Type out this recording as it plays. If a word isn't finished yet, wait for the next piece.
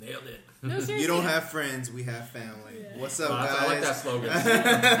Nailed it. No, seriously. You don't have friends, we have family. Yeah. What's up, guys? I like that slogan.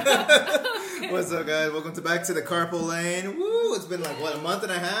 What's up, guys? Welcome back to the Carpool Lane. Woo! It's been like, what, a month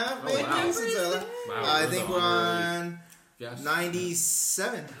and a half? Maybe? Wow. Since I think we're on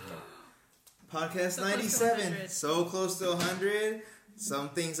 97. Podcast So 97. So close to 100. Some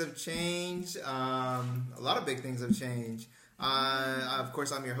things have changed. A lot of big things have changed. Of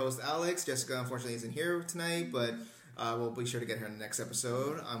course, I'm your host, Alex. Jessica, unfortunately, isn't here tonight, but we'll be sure to get her in the next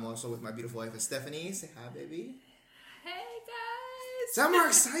episode. I'm also with my beautiful wife, Stephanie. Say hi, baby. Hey, guys. Sound more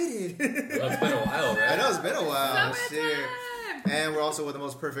excited. Well, it's been a while, right? I know, it's been a while. Summertime. And we're also with the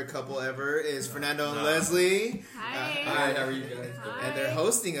most perfect couple ever is Fernando and Leslie. Hi. Hi, how are you guys? Hi. And they're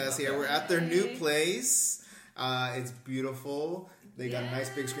hosting us here. We're at their new place. It's beautiful. They got a nice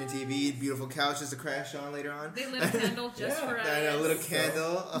big screen TV, beautiful couches to crash on later on. They lit a candle just for us. And a little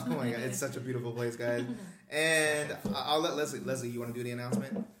candle. Oh my god, it's such a beautiful place, guys. And I'll let Leslie. Leslie, you want to do the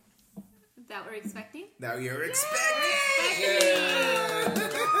announcement? That we're expecting? That you're expecting.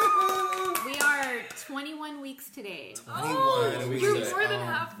 We are 21 weeks today. 21 weeks. You're more than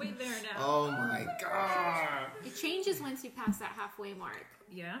halfway there now. Oh my god. It changes once you pass that halfway mark.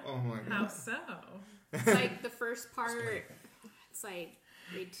 Yeah? Oh my How god. so? It's like the first part, it's like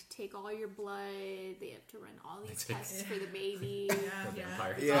they take all your blood, they have to run all these tests for the baby. Yeah.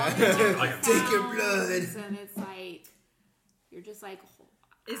 Vampire. Yeah. Ultrasounds, Take your blood. And it's like, you're just like,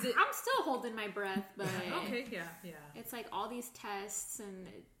 Is it... I'm still holding my breath, but Okay, yeah. it's like all these tests, and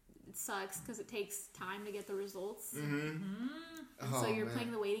it sucks because it takes time to get the results. Oh, So you're man.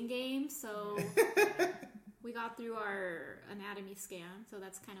 playing the waiting game. So we got through our anatomy scan, so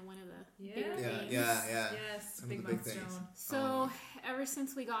that's kind of one of the Yeah. bigger things. Yeah. Yes, Some of big the big things. milestone. So ever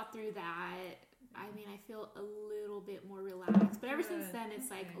since we got through that, I mean, I feel a little bit more relaxed. But ever since Good. then, it's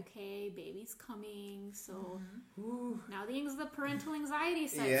like, okay, baby's coming. So Ooh. now the parental anxiety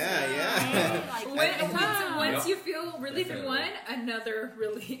sets Yeah, in, yeah. right? Like, Once you feel relief in one, another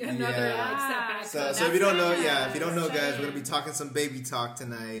Yeah. like setback. So That's if you don't know, right. if you don't know, That's guys, we're right. gonna be talking some baby talk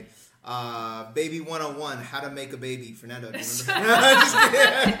tonight. Baby 101, how to make a baby. Fernando, do you remember?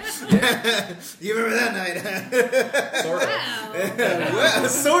 Just kidding. You remember that night? Sort of. Well,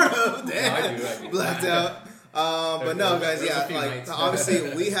 sort of. Damn. Yeah, I do. Blacked out. But no, guys, There's a yeah, few like nights.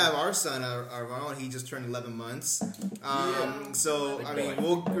 obviously we have our son, our own. He just turned 11 months. So Big I mean,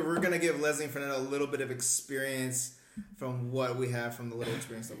 boy. we're gonna give Leslie and Fernando a little bit of experience from what we have, from the little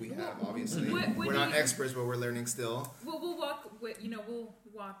experience that we have. Obviously, What we're do not you- experts, but we're learning still. We'll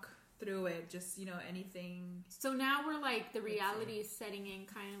walk through it. Just anything. So now we're like, the reality is setting in,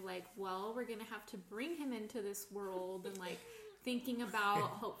 kind of like, well, we're gonna have to bring him into this world, and like thinking about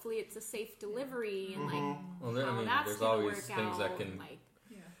hopefully it's a safe delivery, and like Well, there, how I mean, that's there's gonna always work things out. that can. Like,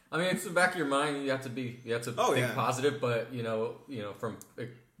 I mean, it's the back of your mind. You have to think yeah. positive, but from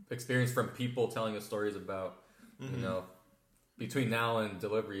experience from people telling us stories about, between now and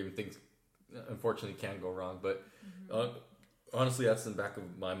delivery, even things unfortunately can go wrong. But honestly, that's in the back of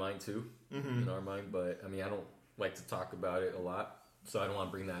my mind too, in our mind. But I mean, I don't like to talk about it a lot, so I don't want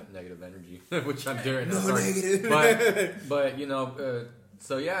to bring that negative energy, which I'm doing. No Sorry. negative. But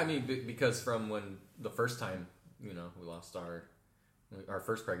so yeah, I mean, because from when the first time, we lost our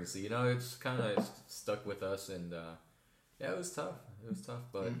first pregnancy, it's kind of stuck with us, and yeah, it was tough.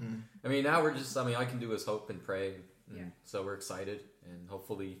 But I mean, now we're just, all I can do is hope and pray. And so we're excited, and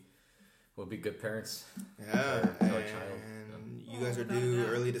hopefully we'll be good parents. Yeah, to our child. and you guys are due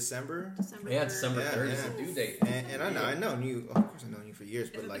early December. December Yeah, 3rd. December 3rd is Yeah. the due date. And I know you. Of course, I know you for years,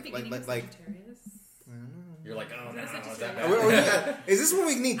 Is but it like, the beginning of Sagittarius? You're like, oh no, Is that is that Sagittarius? bad? Is this when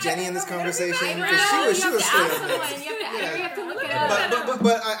we need Jenny in this conversation? I know, Because she you was have to straight ask up. someone. You have to look it up.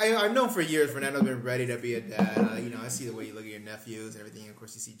 But I've known for years Fernando's been ready to be a dad. I see the way you look at your nephews and everything. Of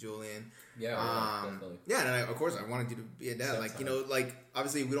course, you see Julian. Yeah, definitely. Yeah, and of course I wanted you to be a dad. Like,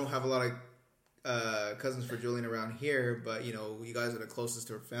 obviously we don't have a lot of cousins for Julian around here, but you guys are the closest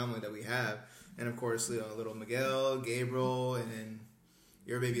to her family that we have. And of course, little Miguel, Gabriel, and then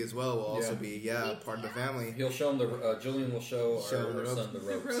your baby as well will also be part of the family. He'll show him Julian will show him our son the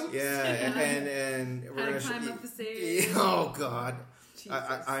ropes. Yeah, and we're How to gonna climb up the stairs. Oh God. Jesus.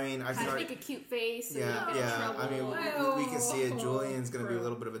 I mean, I How to can make a cute face. yeah, and get in yeah. I mean, trouble. we can see it. Julian's gonna be a Bro.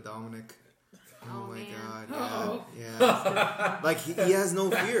 little bit of a Dominic. Oh, Oh, my man. God, yeah. Like he has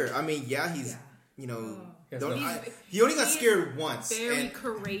no fear. I mean, he's he only got scared once. Very And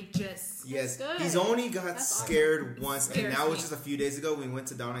courageous. yes, That's good. he's only got That's awesome. scared once, and Scares that was me. just a few days ago. We went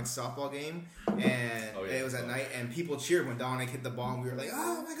to Dominic's softball game, and it was at night, and people cheered when Dominic hit the ball, and we were like,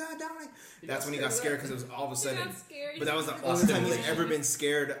 "Oh my God, Dominic!" That's when he got scared because it was all of a sudden. Got scared. But that was the only time he's ever been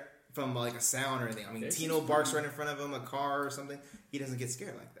scared from like a sound or anything. I mean, Yeah, Tino he's barks right in front of him, a car or something. He doesn't get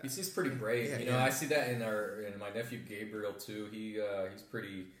scared like that. He seems pretty brave. Yeah, you know, yeah. I see that in my nephew Gabriel too. He's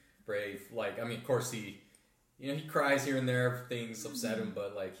pretty brave. Like, I mean, of course he cries here and there if things upset him,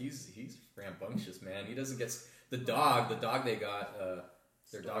 but like he's rambunctious, man. He doesn't get the dog they got,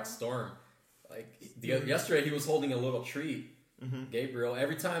 their dog Storm. Like yesterday, he was holding a little treat. Mm-hmm. Gabriel,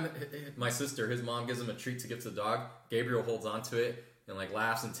 every time my sister, his mom, gives him a treat to give to the dog, Gabriel holds onto it and like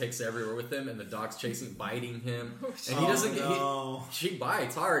laughs and takes it everywhere with him, and the dog's chasing, biting him, and he doesn't get. No. She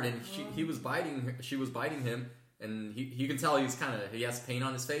bites hard, and she was biting him, and you can tell he has pain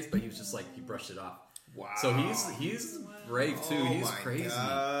on his face, but he was just like, he brushed it off. Wow. So he's brave too. Oh He's my crazy.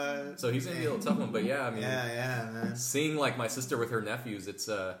 God. So he's gonna be a little tough one, but yeah, I mean, yeah, man. seeing like my sister with her nephews, it's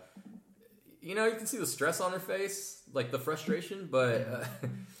you can see the stress on her face, like the frustration, but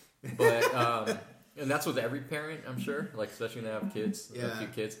and that's with every parent, I'm sure, like especially when they have kids, a few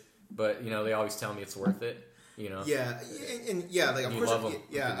kids. But they always tell me it's worth it. Yeah, and yeah, like of You course, love 'em.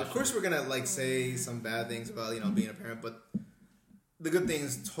 yeah, of course we're gonna like say some bad things about being a parent, but the good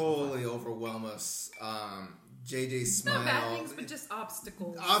things totally overwhelm us. JJ's smile. Not bad things, but just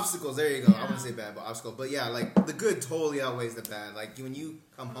obstacles. Obstacles, there you go. I Yeah. wouldn't say bad, but obstacles. But yeah, like the good totally outweighs the bad. Like when you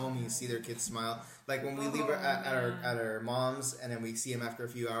come home and you see their kids smile. Like when we leave her at our mom's, and then we see him after a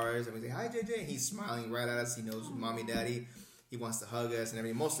few hours, and we say hi JJ, and he's smiling right at us. He knows mommy, daddy. He wants to hug us and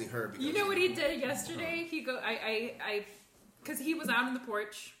everything. Mostly her. Because You know what he did yesterday? He because he was out on the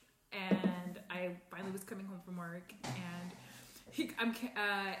porch, and I finally was coming home from work, and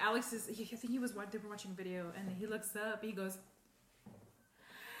Alex is. I think they were watching a video, and he looks up. He goes.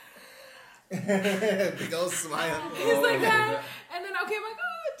 Big old smile. He's like that, and then I'm like,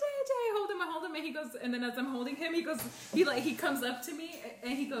 oh, JJ, hold him, and he goes, and then as I'm holding him, he goes, he comes up to me,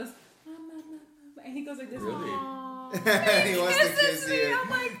 and he goes, mama, and he goes like this. Really? Aww. He wants to kisses kiss me. you. I'm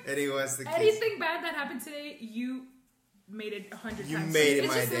like, And he wants to kiss. anything bad that happened today, you made it 100 You times. made it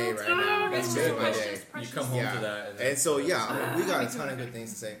It's my just day so- right now. oh, You it's made just it my day. precious, You precious. come home to that, And so yeah, I mean, we got Me a too. ton of good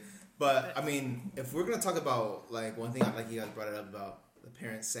things to say. But I mean, if we're gonna talk about like one thing, like you guys brought it up about the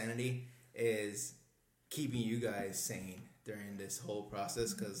parents' sanity, is keeping you guys sane during this whole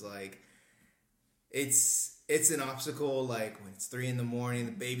process, because like it's an obstacle. Like when it's 3 a.m,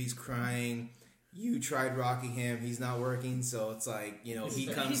 the baby's crying. You tried rocking him. He's not working, so it's like he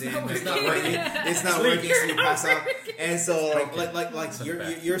comes He's in. not It's not working. working. It's not working. So you pass out, and so like That's your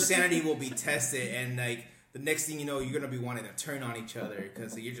bad. your sanity will be tested, and like the next thing you know, you're gonna be wanting to turn on each other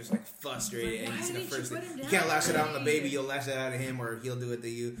because you're just like frustrated, and Why he's in the didn't you first. put him You down? can't lash it out on the baby. You'll lash it out at him, or he'll do it to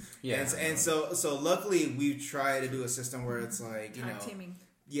you. Yeah. And so luckily we've tried to do a system where it's like Tag teaming.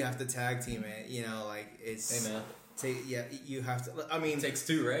 you have to tag team it. Like it's Hey man, you have to. I mean, it takes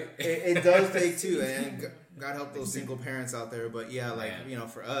two, right? it does take two, and God help those single parents out there. But yeah, like Man.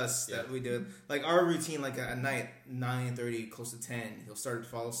 for us that Yeah. we did, like our routine, like at night 9:30, close to 10, he'll start to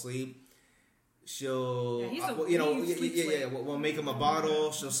fall asleep. She'll, Yeah, he's yeah, sleeps yeah. late. We'll make him a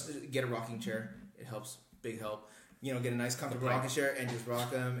bottle. She'll get a rocking chair. It helps, big help. Get a nice comfortable rocking chair and just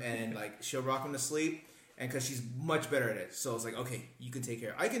rock him, and like she'll rock him to sleep. And because she's much better at it, so it's like, okay, you can take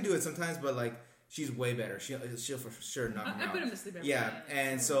care. I can do it sometimes, but like she's way better. She'll for sure knock him I out. put him to sleep every Yeah, night.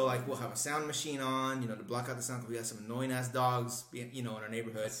 and so like we'll have a sound machine on, to block out the sound, because we have some annoying ass dogs, in our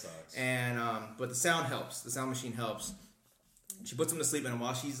neighborhood. That sucks. And but the sound helps. The sound machine helps. She puts him to sleep, and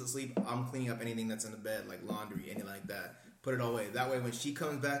while she's asleep, I'm cleaning up anything that's in the bed, like laundry, anything like that. Put it all away. That way, when she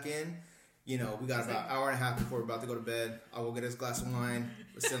comes back in, we got about an hour and a half before we're about to go to bed. I will get us a glass of wine,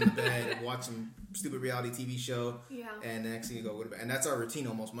 we'll sit in the bed, watch some stupid reality TV show, Yeah. and the next thing you go to bed. And that's our routine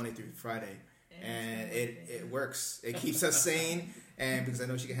almost Monday through Friday. And it works. It keeps us sane, and because I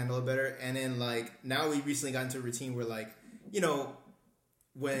know she can handle it better. And then like now we recently got into a routine where like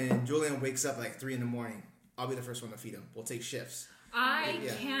when Julian wakes up like 3 a.m, I'll be the first one to feed him. We'll take shifts. I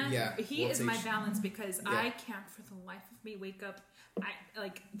Yeah. can't. Yeah. He We'll is take my balance because Yeah. I can't for the life of me wake up. I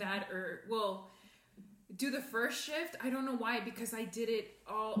like that do the first shift. I don't know why, because I did it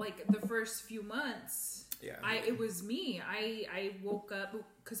all like the first few months. Yeah. It was me. I woke up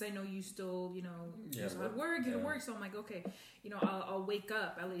because I know you still you Yeah, still at work. work. You Yeah. work, so I'm like, okay, I'll wake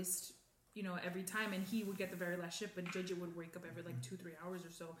up at least every time, and he would get the very last shift, but JJ would wake up every like 2-3 hours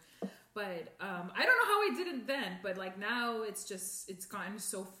or so. But I don't know how I did it then, but like now it's gotten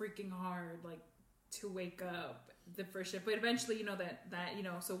so freaking hard like to wake up the first shift. But eventually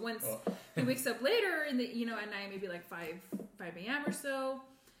so once he wakes up later in the at night, maybe like 5 a.m. or so,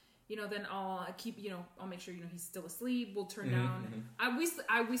 then I'll keep I'll make sure he's still asleep. We'll turn down.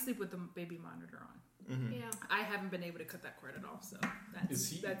 We sleep with the baby monitor on. Mm-hmm. Yeah. I haven't been able to cut that cord at all, so Is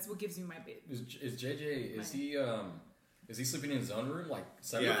he- that's what gives me my baby. Is JJ? Is he? Is he sleeping in his own room, like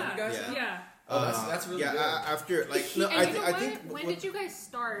separate Yeah, from you guys? yeah. Yeah. Oh, that's really good. After like And I you know what? think When did you guys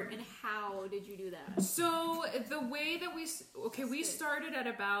start, and how did you do that? So the way that we started at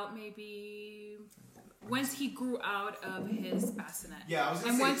about maybe once he grew out of his bassinet. Yeah, I was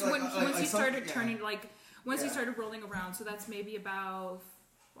gonna and say, once he started yeah. turning once he Yeah. started rolling around. So that's maybe about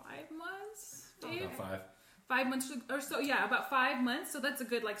 5 months, Dave? About 5. 5 months or so. Yeah, about 5 months. So that's a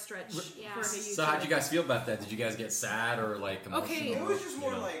good like stretch Yeah. for a YouTube. So how'd you guys feel about that? Did you guys get sad or like emotional? Okay. it was just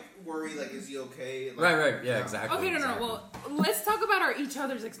more You know? like worry, like is he okay? Like, Right, yeah, exactly. Okay, no. exactly. Well, let's talk about each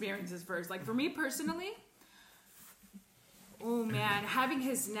other's experiences first. Like for me personally, oh man, having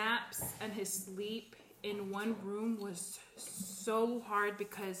his naps and his sleep in one room was so hard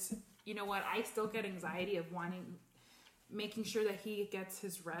because you know what? I still get anxiety of making sure that he gets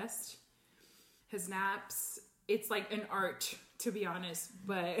his rest, his naps. It's like an art, to be honest.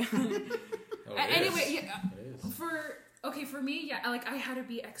 But Oh, it anyway, is. yeah. It is. For me, yeah, like I had to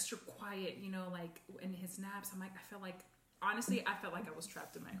be extra quiet, you know, like in his naps. I felt like I was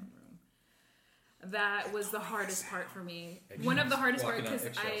trapped in my own room. That was the hardest part for me. One of the hardest parts Walking on because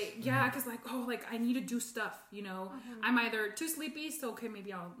eggshells. I need to do stuff, you know. I'm either too sleepy, so okay,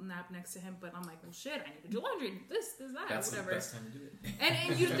 maybe I'll nap next to him, but I'm like, well, shit, I need to do laundry, this, that, That's whatever. the best time to do it.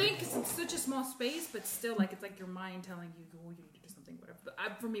 And you think it's such a small space, but still, like it's like your mind telling you, oh, you need to do something, whatever. But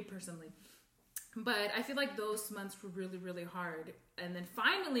for me personally. But I feel like those months were really, really hard. And then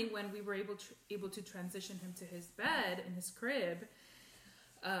finally, when we were able to transition him to his bed in his crib,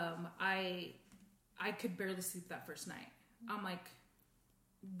 I could barely sleep that first night. I'm like,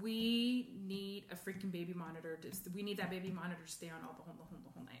 we need a freaking baby monitor. We need that baby monitor to stay on all the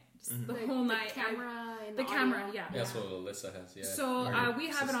whole night. Just the whole night. The camera and the camera, audio. yeah. That's what Alyssa has, yeah. So Our we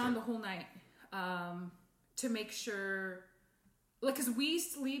have it sister. on the whole night to make sure, like, because we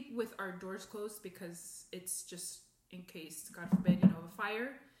sleep with our doors closed because it's just in case, God forbid, you know, of a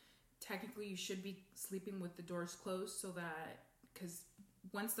fire. Technically, you should be sleeping with the doors closed so that, because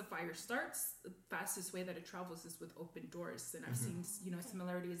once the fire starts, the fastest way that it travels is with open doors. And I've seen, you know,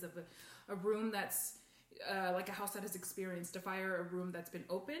 similarities of a room that's like a house that has experienced a fire, a room that's been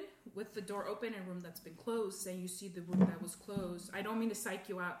open with the door open, and a room that's been closed, and you see the room that was closed. I don't mean to psych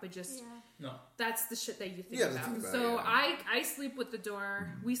you out, but just No. that's the shit that you think Yeah, about. think about So it, yeah. I sleep with the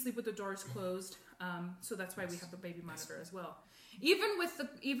door. We sleep with the doors closed. So that's why we have the baby monitor as well. Even with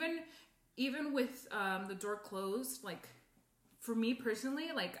the door closed, like for me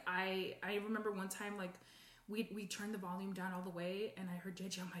personally, like I remember one time like we turned the volume down all the way, and I heard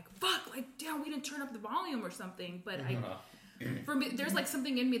JJ. I'm like, fuck, like damn, we didn't turn up the volume or something. But for me, there's like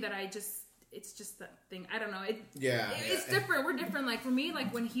something in me that it's just that thing. I don't know. It's different. We're different. Like for me,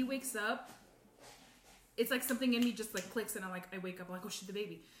 like when he wakes up, it's like something in me just like clicks, and I wake up, I'm like, oh shit, the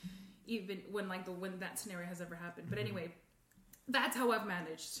baby. Even when when that scenario has ever happened. But anyway, that's how I've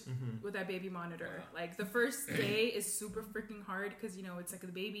managed with that baby monitor. Wow. Like the first day is super freaking hard because you know it's like the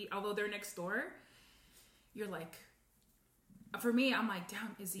baby. Although they're next door, you're like. For me, I'm like,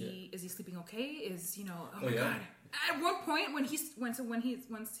 damn, is he sleeping okay? Is oh my god. At one point when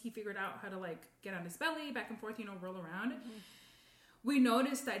once he figured out how to like get on his belly back and forth, roll around, we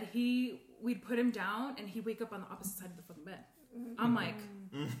noticed that we'd put him down and he'd wake up on the opposite side of the fucking bed. I'm like,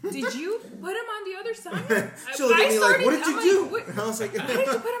 did you put him on the other side? She'll look at me like, what did you do? What? I was like, Why did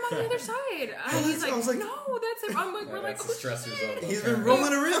you put him on the other side? He's like, I was like, no, that's it. I'm like, we're like, That's the stress result. he's been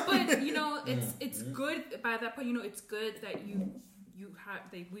rolling around. But it's good by that point. It's good that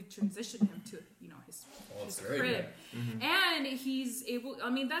we transitioned him to his Very crib, good. and he's able. I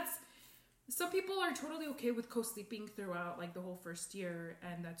mean, that's some people are totally okay with co-sleeping throughout like the whole first year,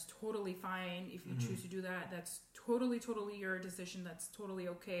 and that's totally fine if you choose to do that. That's totally your decision. That's totally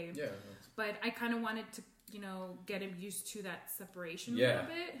okay. Yeah. But I kind of wanted to get him used to that separation a Yeah. little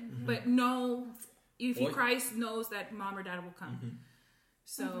bit. But no, if he cries, knows that mom or dad will come.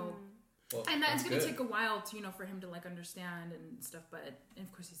 So. Well, And that's going to good. take a while to, for him to like understand and stuff. But and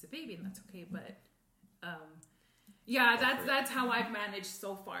of course he's a baby and that's okay. But yeah, that's how I've managed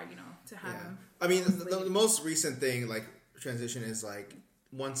so far. To have him. I mean, the most recent thing, like transition, is like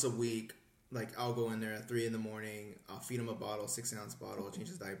once a week. Like I'll go in there at 3 a.m. I'll feed him a bottle, 6-ounce bottle, change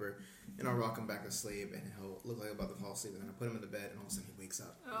his diaper, and I'll rock him back to sleep, and he'll look like about to fall asleep, and then I put him in the bed, and all of a sudden he wakes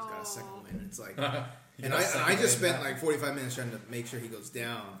up. He's got a second wind. It's like, and I just spent like 45 minutes trying to make sure he goes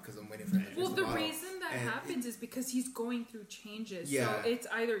down because I'm waiting for him to finish Well, the the bottle. reason that happens is because he's going through changes. Yeah. So it's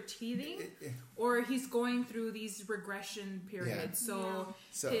either teething or he's going through these regression periods. So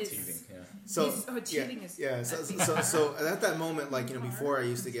Teething, yeah. So teething is So at that moment, like before I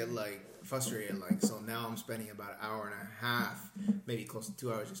used to get like frustrated, like so now I'm spending about an hour and a half, maybe close to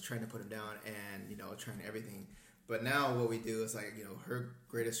 2 hours, just trying to put him down and trying everything. But now what we do is like, her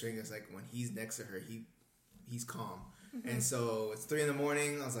greatest strength is like when he's next to her, he's calm. Mm-hmm. And so it's 3 a.m.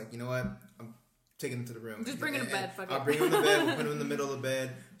 I was like, you know what? I'm taking him to the room. Just bring him to bed. I'll bring him to bed. We'll put him in the middle of the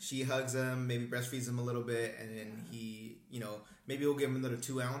bed. She hugs him, maybe breastfeeds him a little bit, and then he, maybe we'll give him another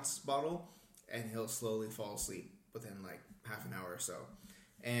 2-ounce bottle, and he'll slowly fall asleep within like half an hour or so.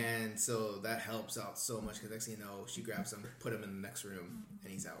 And so that helps out so much because next thing you know, she grabs him, put him in the next room,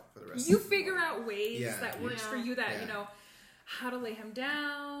 and he's out for the rest. You of the figure out ways that works for you. That how to lay him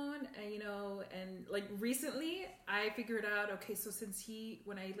down, and and like recently, I figured out. Okay, so since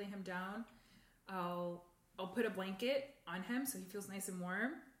when I lay him down, I'll put a blanket on him so he feels nice and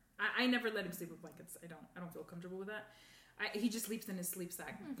warm. I never let him sleep with blankets. I don't feel comfortable with that. He just sleeps in his sleep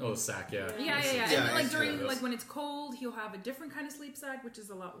sack. Oh, sack, yeah. Yeah. And like during when it's cold, he'll have a different kind of sleep sack, which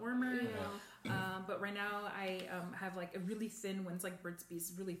is a lot warmer. Yeah. But right now I have like a really thin one. It's like Burt's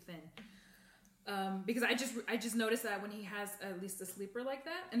Bees, really thin. Because I just noticed that when he has at least a sleeper like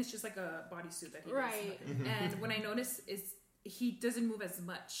that, and it's just like a bodysuit that he does. Right. And when I notice is he doesn't move as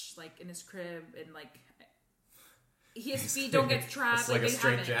much like in his crib and like. His feet don't get trapped. It's like a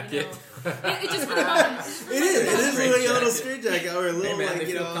straight jacket. It just really happens. It is like a little straight jacket or a little they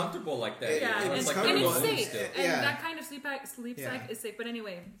feel comfortable like that. Yeah, it's like and it's safe. And that kind of sleep sack is safe. But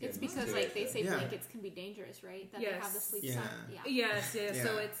anyway, it's because like they say blankets can be dangerous, right? That they have the sleep sack. Yes.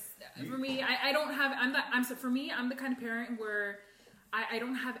 So it's for me. I don't have. For me, I'm the kind of parent where. I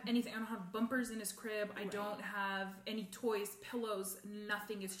don't have anything. I don't have bumpers in his crib. I don't have any toys, pillows,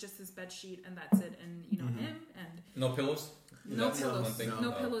 nothing. It's just his bed sheet, and that's it. And him and no pillows. No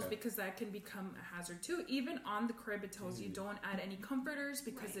pillows because that can become a hazard too. Even on the crib, it tells you don't add any comforters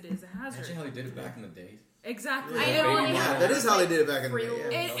because it is a hazard. Imagine how they did it back in the day. Exactly. Yeah, that is how they did it back in the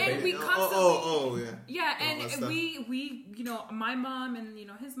day. And we constantly. Yeah, and we my mom and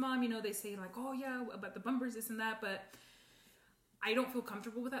his mom, they say like, oh yeah, about the bumpers, this and that, but. I don't feel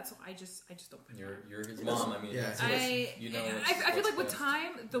comfortable with that, so I just don't. You're his mom. I mean, I feel like with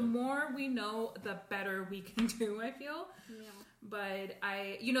time, the more we know, the better we can do. I feel. Yeah. But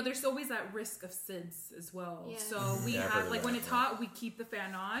there's always that risk of SIDS as well. Yeah. So we have like when it's hot, we keep the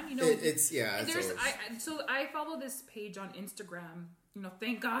fan on. So I follow this page on Instagram.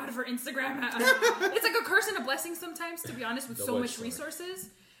 Thank God for Instagram. It's like a curse and a blessing sometimes, to be honest, with so much resources.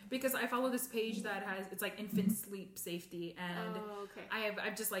 Because I follow this page that it's like infant sleep safety, and I've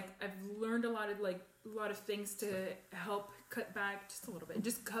learned a lot of things to help cut back just a little bit,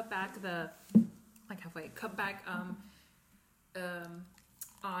 just cut back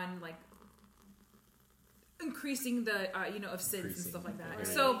on like increasing the of SIDS and stuff like that. Right.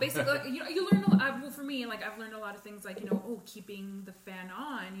 So basically, you learn a lot. Well, for me, like I've learned a lot of things like keeping the fan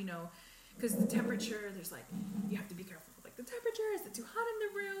on, because the temperature. There's like you have to be careful. The temperature, is it too hot in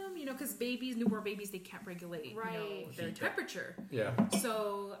the room? Because newborn babies, they can't regulate their temperature. Yeah.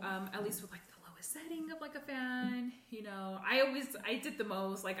 So at least with like the lowest setting of like a fan, I did the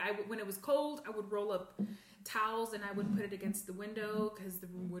most. Like when it was cold, I would roll up towels and I would put it against the window because the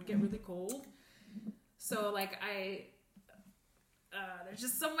room would get really cold. So like there's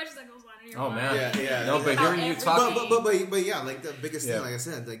just so much that goes on in your mind. Man, yeah. No, but hearing you talking, but yeah, like the biggest thing, like I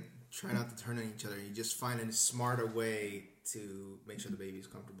said, like try not to turn on each other. You just find a smarter way to make sure the baby's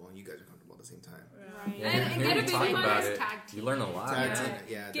comfortable and you guys are comfortable at the same time. Right. Yeah. And get a baby monitor. You learn a lot.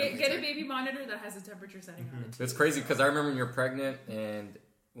 Get a baby monitor that has a temperature setting on it. It's crazy because I remember when you're pregnant and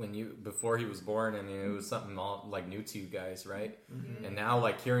before he was born, I mean, it was something all like new to you guys, right? Mm-hmm. And now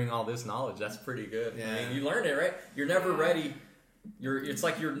like hearing all this knowledge, that's pretty good. Yeah. I mean, you learn it, right? You're never ready. It's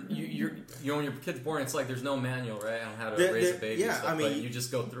like when your kid's born, it's like there's no manual, right, on how to raise a baby. Yeah, I mean, but you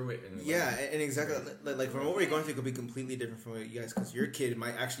just go through it. And and exactly like from what we're going through, it could be completely different from you guys because your kid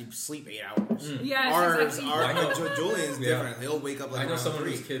might actually sleep 8 hours. Yes, Julian's different. He'll wake up like I know around someone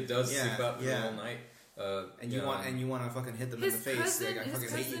 3. whose kid does sleep up the whole night. And you want to fucking hit them in the face. Like, I fucking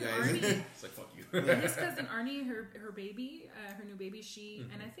hate you guys. Arnie, it's like fuck you. His cousin Arnie, her baby, her new baby, she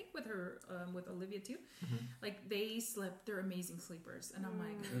and I think with her with Olivia too, like they slept. They're amazing sleepers, and I'm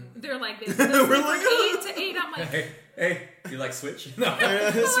like, they're like this. We're like 8 to 8. I'm like, hey, you like switch? No,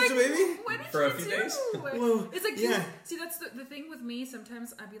 switch a baby for a few days. It's like see, that's the thing with me.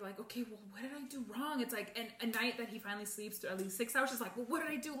 Sometimes I'd be like, okay, well, what did I do wrong? It's like a night that he finally sleeps to at least 6 hours. It's like, well, what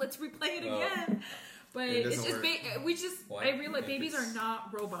did I do? Let's replay it again. But it's just I realize babies are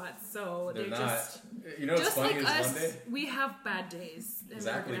not robots, so they're just just like funny us. One day, we have bad days.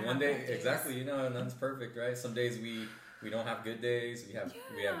 Exactly. One day, exactly. None's perfect, right? Some days we don't have good days. We have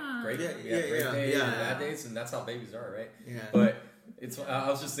great days and bad days, and that's how babies are, right? Yeah. But I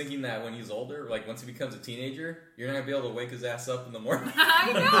was just thinking that when he's older, like once he becomes a teenager, you're not gonna be able to wake his ass up in the morning.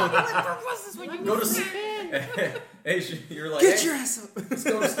 I know. Like, what's this when you Go to sleep? sleep. Hey, you're like, Get hey, your ass up. let's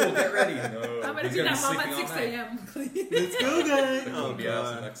go to school. Get ready. No, I'm gonna he's be that sleeping mom at all 6 night. a.m. Let's go, guys. The Oh, Colombia's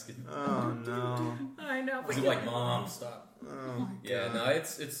God. Mexican. Oh, no. I know. He's like, Mom, stop. Oh, my Yeah, God. no, it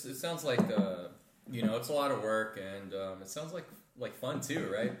sounds like it's a lot of work, and it sounds like fun too,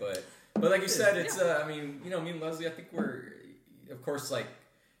 right? But like you said, it's I mean, me and Leslie, I think we're of course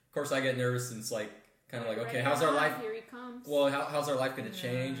I get nervous, and it's like kind of like, okay, how's our life? Here he comes. Well, how's our life going to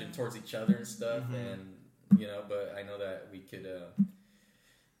change and towards each other and stuff, and but I know that we could.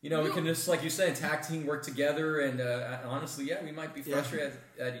 We can just, like you said, tag team work together, and honestly, yeah, we might be frustrated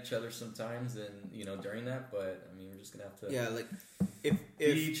at each other sometimes, and during that. But I mean, we're just gonna have to, Yeah, like if be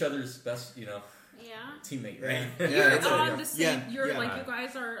each other's best, teammate, right? Yeah. You're it's a- on the same. yeah, You're yeah. like, you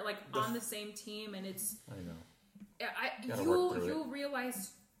guys are like on the same team, and it's. I know. You'll work through you'll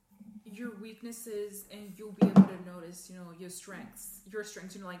realize your weaknesses, and you'll be able to notice, your strengths.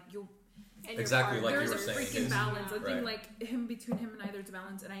 Like you'll. And your Exactly like partners. you There's were a saying, freaking his- balance. I think right. like between him and I, there's a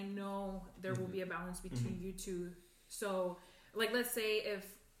balance, and I know there will be a balance between you two. So, like, let's say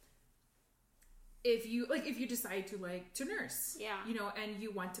if you decide to nurse, Yeah. and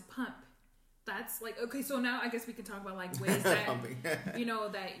you want to pump, that's like, okay. So now I guess we can talk about like ways that Pumping.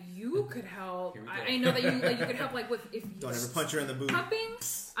 that you could help. Here we go. I know that you could help, like with if you Don't ever punch her in the boob. pumping.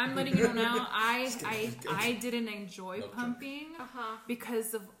 I'm letting you know now. I didn't enjoy No joke. pumping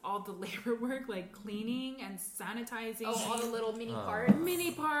because of all the labor work, like cleaning and sanitizing. Oh, all the little mini parts.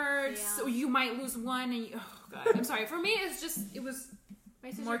 mini parts. Yeah. So you might lose one, and oh god, I'm sorry. For me, it was My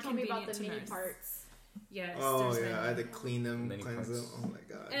sister more told me about the convenient to mini nurse. parts. yes. Oh, there's yeah. I had to many. clean them, Many cleanse parts. them. Oh,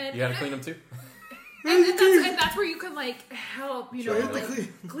 my God. And, You got to clean them too. and that's where you can like help, Sure.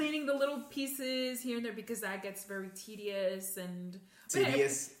 like, cleaning the little pieces here and there, because that gets very tedious and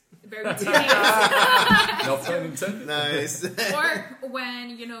Tedious. very tedious. No pun intended. Nice. Or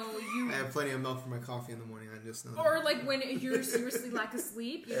when you I have plenty of milk for my coffee in the morning. I just know. that. or like when you're seriously lack of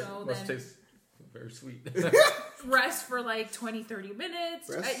sleep, Must then taste very sweet. rest for like 20-30 minutes.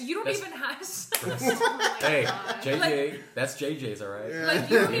 Rest? You don't That's- even have Oh my Hey, God. JJ, that's JJ's, all right. Yeah. like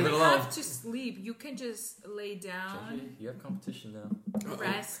you don't Leave it even alone. have to sleep. You can just lay down, JJ, you have competition now.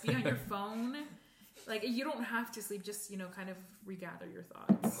 rest, be on your phone. Like you don't have to sleep. Just kind of regather your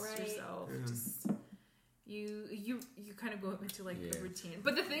thoughts Right. yourself. Yeah. Just you kind of go into like the Yeah. routine.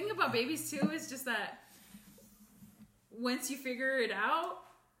 But the thing about babies too is just that once you figure it out,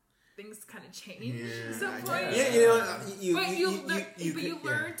 things kind of change at some I point. guess. Yeah, But you could-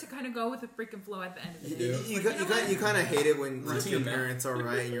 learn to kind of go with the freaking flow at the end of the day. You kind of hate it when like, Routine, your man. parents are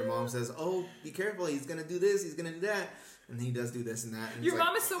right and your mom says, "Oh, be careful! He's gonna do this. He's gonna do that," and he does do this and that. And Your it's like,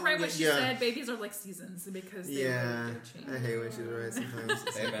 mom is so right when she yeah. said babies are like seasons because they Yeah, change. I hate when she's right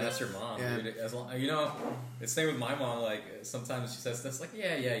sometimes. Hey man, that's your mom. Yeah. Dude. As long, it's the same with my mom. Like sometimes she says that's like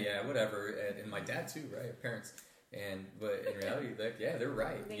yeah, whatever, and my dad too, right? Parents. But in reality, like they're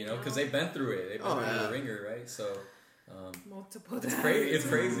right, They because know. they've been through it. They've been Oh, through yeah. the ringer, right? So Multiple it's times. crazy. It's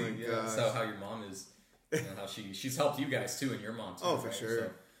crazy. Oh my yeah. gosh. So how your mom is, how she's helped you guys too, and your mom too. Oh, for right? sure.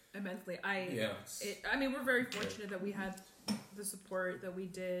 So, Immensely. yeah. I mean, we're very fortunate that we had the support that we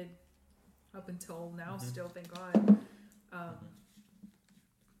did up until now. Still, thank God.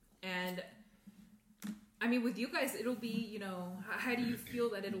 And I mean, with you guys, it'll be how do you feel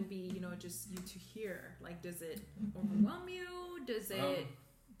that it'll be just you two here? Like, does it overwhelm you? Does it?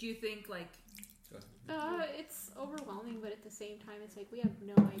 Do you think like? It's overwhelming, but at the same time, it's like we have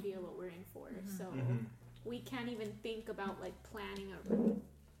no idea what we're in for. So we can't even think about like planning a route.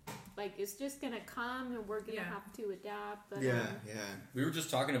 Like it's just gonna come, and we're gonna Yeah. have to adapt. But Yeah. We were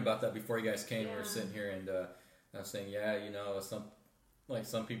just talking about that before you guys came. We were Yeah. sitting here, and I was saying,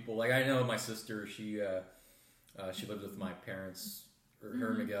 some people, like I know my sister, she lived with my parents, or her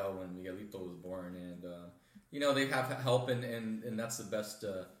and Miguel, when Miguelito was born, and they have help, and that's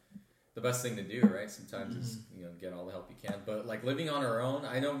the best thing to do, right? Sometimes is get all the help you can, but like living on our own,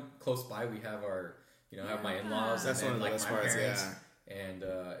 I know close by we have our have my in-laws, That's and one of the like best my parts. parents. Yeah. And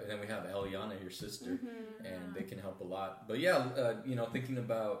then we have Eliana, your sister, Mm-hmm. and they can help a lot. But yeah, thinking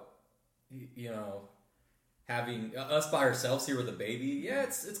about having us by ourselves here with a baby, yeah,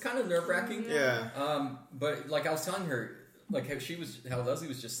 it's kind of nerve wracking. Yeah. But like I was telling her, like how Leslie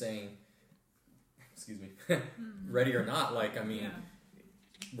was just saying, excuse me, ready or not, like I mean,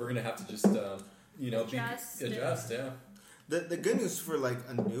 we're gonna have to just adjust, yeah. The good news for like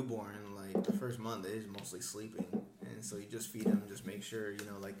a newborn, like the first month, it is mostly sleeping, and so you just feed them, just make sure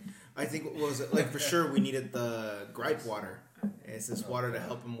like I think what was it like for sure we needed the gripe water. It's this water to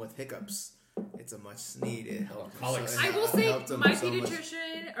help them with hiccups. it's a much needed help. Colics. I will It say helped him my so much.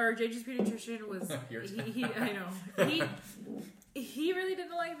 pediatrician or JJ's pediatrician was Yours. he I know he really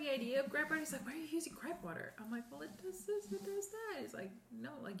didn't like the idea of gripe water. He's like, why are you using gripe water? I'm like, well, it does this, it does that. He's like,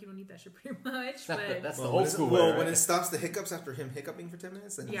 no, like you don't need that shit pretty much. But That's the Well, old school way, Well, right? when it stops the hiccups after him hiccuping for 10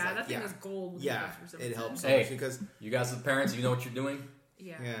 minutes, then he's yeah, like, that thing yeah, is gold. With yeah, hiccups for some it reason. helps so Hey. much because You guys, as parents, you know what you're doing.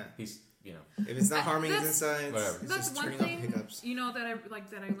 Yeah. yeah, He's, you know, if it's not harming his That's- insides, Whatever. it's That's just one turning off thing, hiccups. you know, that I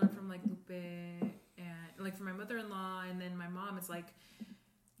learned from like Lupe and like from my mother-in-law and then my mom. It's like,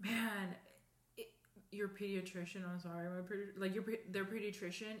 man, your pediatrician. I'm sorry, their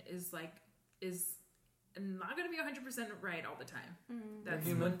pediatrician is not gonna be 100% right all the time. That's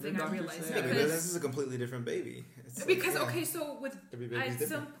They're one human. thing They're I doctors, realized yeah. Yeah, because because this is a completely different baby. It's like, because yeah, okay, so with every baby's at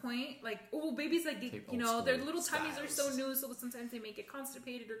different. some point, like, oh, babies, like, Take you old know, their school little tummies are so styles. new, so sometimes they may get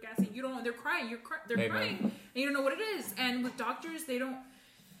constipated or gassy. You don't know, they're crying, they're Hey, crying, man. and you don't know what it is. And with doctors, they don't,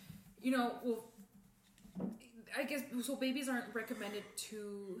 you know, well, I guess, so babies aren't recommended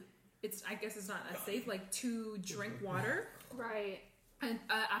to, I guess it's not as safe, like, to drink water. Right. And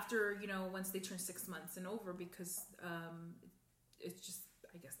after, you know, once they turn 6 months and over, because it's just,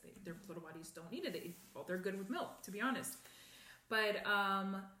 I guess their little bodies don't need it. They're good with milk, to be honest. But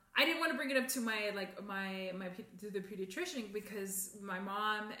I didn't want to bring it up to my to the pediatrician because my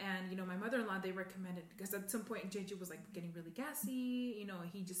mom and, you know, my mother-in-law, they recommended, because at some point JJ was like getting really gassy, you know,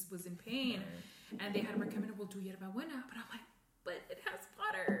 he just was in pain, and they had recommended, well, do yerba buena, but I'm like, but it has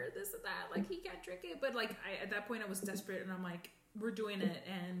water, this and that, like he can't drink it. But like at that point I was desperate, and I'm like, we're doing it,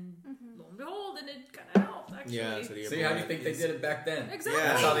 and lo and behold, and it kind of helped actually. Yeah, so the see how do you think they did it back then? Exactly. Yeah.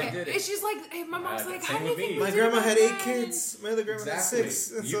 That's how they did it. And she's like, hey, my mom's like, same how do you with think me. we My did grandma it had back 8 then? kids. My other grandma Exactly. had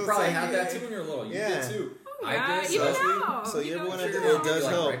 6. And You so it's probably like, had that too when you were little. You Yeah. did too. Oh, I yeah, did. even So now. So you know, everyone true. did it does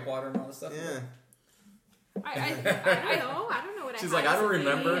like help. grape water and all that stuff. Yeah. I don't know what She's I like, had I don't as a baby.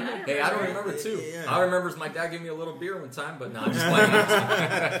 remember. Hey, I don't remember too. Yeah. I remember my dad gave me a little beer one time, but no, I'm just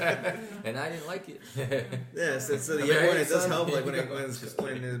playing. And I didn't like it. Yeah, so the Okay, young one, it does son. help, like when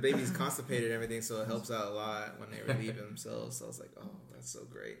the baby's constipated and everything, so it helps out a lot when they relieve themselves. So I was like, oh, that's so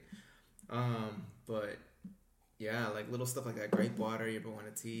great. But yeah, like little stuff like that, grape water, yerba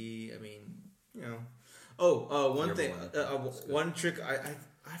buena tea. I mean, you know. One Yerba thing, buena. It's good. one trick.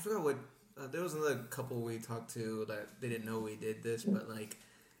 I forgot what. There was another couple we talked to that they didn't know we did this, but like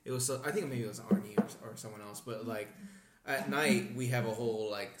it was. I think maybe it was Arnie or someone else, but like at night we have a whole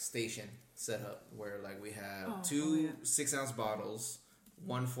like station set up where like we have two 6-ounce bottles,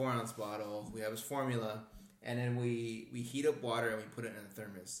 one 4-ounce bottle. We have his formula, and then we heat up water and we put it in a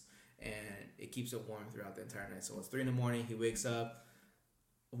thermos, and it keeps it warm throughout the entire night. So it's 3 a.m. He wakes up,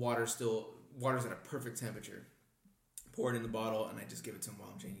 water's at a perfect temperature. Pour it in the bottle, and I just give it to him while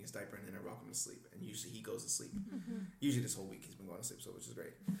I'm changing his diaper, and then I rock him to sleep. And usually he goes to sleep. Usually this whole week he's been going to sleep, so which is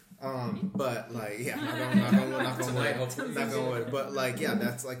great. But like, yeah, knock on wood. But like, yeah,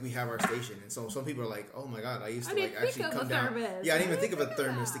 that's like we have our station, and so some people are like, oh my god, I used to like actually come down. Yeah, I didn't even think of a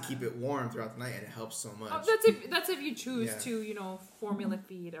thermos to keep it warm throughout the night, and it helps so much. That's if you choose Yeah. to, you know, formula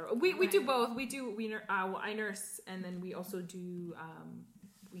feed, or we do both. I nurse, and then we also do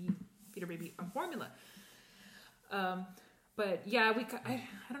we feed our baby on formula. But yeah,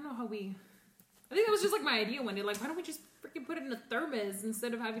 I don't know how I think that was just like my idea one day. Like, why don't we just freaking put it in a thermos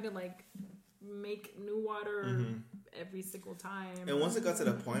instead of having to like make new water every single time? And once it got to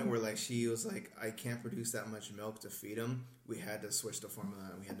the point where like she was like, I can't produce that much milk to feed him, we had to switch the formula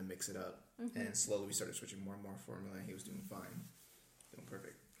and we had to mix it up. And slowly we started switching more and more formula, and he was doing fine, doing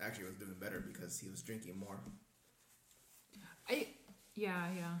perfect. Actually, he was doing better because he was drinking more. Yeah.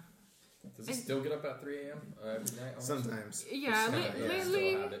 Does he still get up at 3 a.m. Every night? almost? Sometimes. Yeah, Still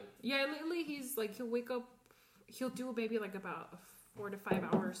lately, have it. lately he's like, he'll wake up, he'll do maybe like about a 4 to 5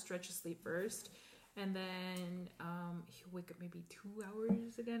 hour stretch of sleep first, and then he'll wake up maybe 2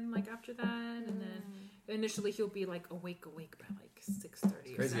 hours again, like after that, and then initially he'll be like awake by like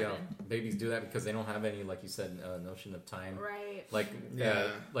 6:30 or Crazy how 7. babies do that because they don't have any, like you said, notion of time. Right. Like, Yeah.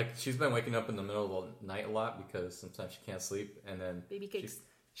 like she's been waking up in the middle of the night a lot because sometimes she can't sleep, and then Baby cakes.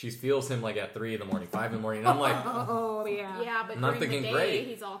 she feels him like at 3 a.m, 5 a.m, and I'm like, Oh yeah. Yeah, but I'm not during the thinking day, great.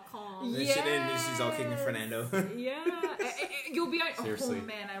 he's all calm. Then she's all kicking Fernando. Yeah. You'll be on. Seriously. Oh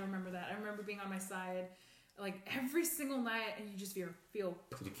man, I remember that. I remember being on my side like every single night, and you just feel. did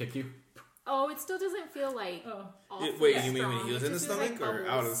he kick you? Oh, it still doesn't feel like awful Wait, you mean strong. when he was It in the just feels stomach like or out of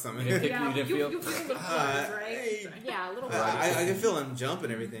the bubbles. stomach? He didn't kick Yeah, you didn't you feel? feel the buzz, right? Hey. Yeah, a little. I can feel him jump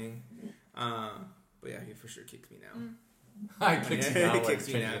and everything. But yeah, he for sure kicks me now. I kicked you Yeah, now, he like kicks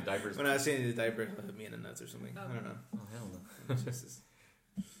me changing now. the diapers. When I was changing the diaper, he'll hit me in the nuts or something. Oh. I don't know. Oh, hell no. Just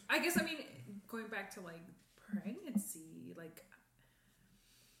I guess, I mean, going back to like pregnancy, like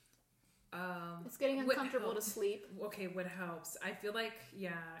It's getting what uncomfortable to helps? sleep. Okay, what helps? I feel like Oh,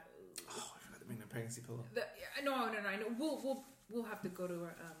 I forgot to bring the pregnancy pillow. No. I know. We'll have to go to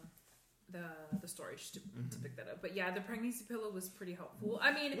the storage to pick that up. But yeah, the pregnancy pillow was pretty helpful.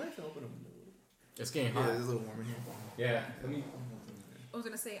 I mean, It's getting Yeah, hot. it's a little warm in here. Yeah. Let me. I was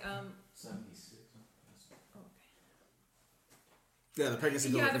gonna say 76. Yeah, the pregnancy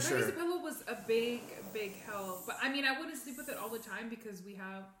pillow yeah, the for pregnancy sure. pillow was a big help. But I mean, I wouldn't sleep with it all the time because we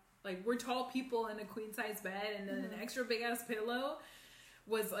have we're tall people in a queen size bed, and then an extra big ass pillow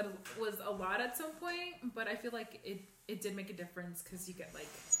was a lot at some point. But I feel like it did make a difference because you get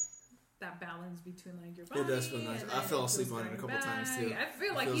that balance between your body. It does feel nice. and I then feel it asleep feels on it a going couple times back. too. I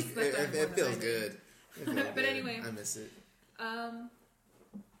feel like feels, he slept on it. it feels good. It feels But good. anyway. I miss it.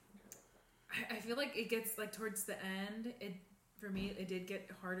 I feel like it gets towards the end. For me, it did get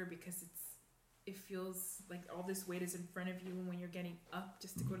harder because it feels like all this weight is in front of you, and when you're getting up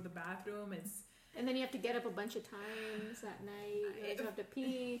just to go to the bathroom, And then you have to get up a bunch of times at night. You have to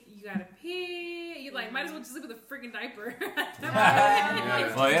pee. you gotta pee. You might as well just sleep with a freaking diaper.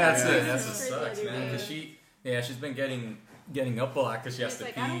 Well, yeah, that's it. Yeah. That's what sucks, man. Because she's been getting up a lot because she has It's to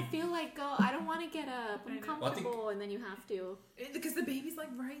like, pee. I don't feel like I don't want to get up. I I'm know. comfortable, and then you have to. Because the baby's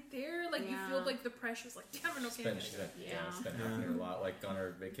right there. You Yeah. feel the pressure's damn it, okay. She's been Yeah. happening a lot. On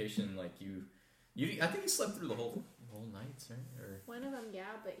her vacation, I think you slept through the whole nights, right? Or One of them, yeah,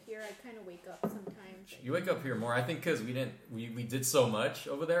 but here I kind of wake up sometimes. you wake up here more. I think because we did so much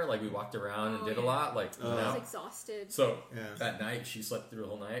over there. We walked around and did a lot. I was exhausted. So Yeah. at night she slept through the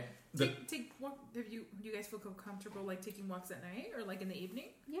whole night. Take walk. Do you guys feel comfortable taking walks at night or in the evening?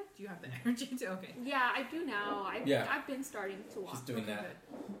 Yeah. Do you have the energy to? Okay. Yeah, I do now. I've been starting to walk. She's doing Okay, that.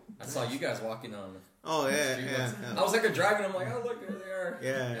 good. I saw you guys walking on. Oh yeah, She yeah. was- yeah. I was driving. I'm oh look, there they are.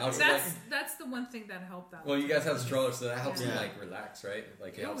 Yeah. I was That's the one thing that helped out. well, you guys have strollers, so that helps Yeah. him relax, right?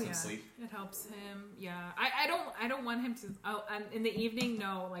 It helps him sleep. It helps him. Yeah. I don't want him to. In the evening,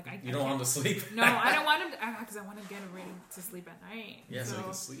 no. You don't want him to sleep. No, I don't want him to, because I want him to get ready to sleep at night. Yeah, so he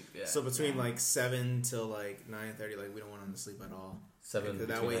can sleep. Yeah. So between 7 till 9:30, we don't want him to sleep at all. 7.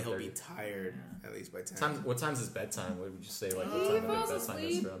 That way he'll be 9:30. tired at least by 10. What time's his bedtime? What would you say? What He time falls of bedtime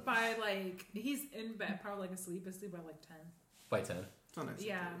is asleep around? by he's in bed probably asleep by 10. By 10. Oh, nice.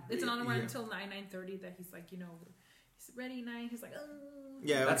 Yeah, it's not around Yeah. until 9:30 that he's he's ready 9. He's oh.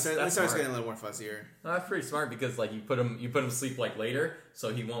 Yeah, That's we starts smart. getting a little more fussier. No, that's pretty smart because you put him to sleep later,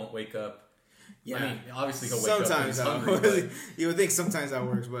 so he won't wake up. Yeah. I mean, obviously he'll wake up when Sometimes he's that hungry. works. But You would think sometimes that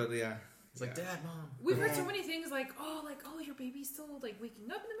works, but yeah. it's Dad, Mom. We've heard so many things oh, your baby's still waking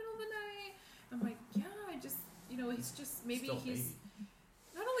up in the middle of the night. I'm yeah, I just he's just maybe Still he's baby.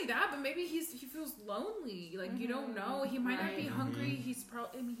 not only that, but maybe he feels lonely. You don't know. He might not be Right. hungry. He's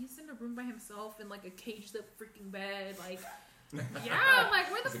probably he's in a room by himself in a caged up freaking bed. Yeah,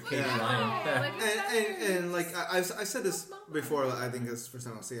 where the It's a fuck cage am lion. I? And I said this before. I think that's the first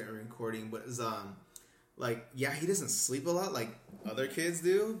time I'll say it in recording. But yeah, he doesn't sleep a lot like other kids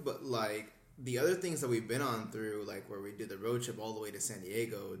do. But the other things that we've been on through, where we did the road trip all the way to San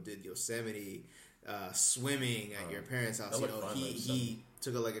Diego, did Yosemite, swimming at your parents' house. that looked fun, He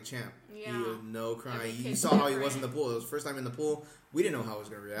took it like a champ. Yeah. He had no crying. Every You kid's saw how he was different. in the pool. It was the first time in the pool. We didn't know how he was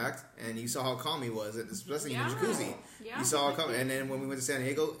going to react, and you saw how calm he was, especially in the jacuzzi. Yeah. You saw how calm. And then when we went to San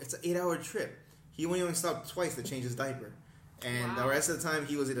Diego, it's an 8-hour trip. He only stopped twice to change his diaper, and the Wow. rest of the time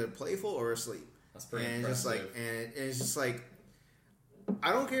he was either playful or asleep. That's pretty And impressive. it's just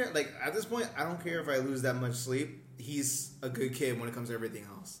I don't care. At this point, I don't care if I lose that much sleep. He's a good kid when it comes to everything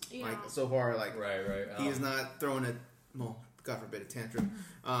else. Yeah. So far, right. he is not throwing God forbid, a tantrum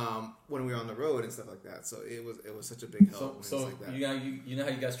when we were on the road and stuff like that. So it was such a big help. So when it's like that. you know how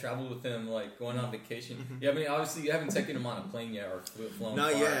you guys traveled with him, going on vacation. Yeah, I mean, obviously you haven't taken him on a plane yet or flown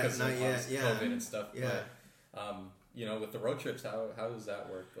Not far yet, 'cause not of yet, obviously yeah. COVID and stuff. Yeah. But with the road trips, how does that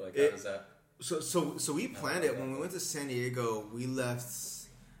work? How does that? So we planned it when we went to San Diego. We left.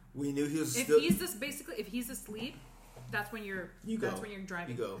 We knew he was If still. if he's asleep, that's when you're You go. that's when you're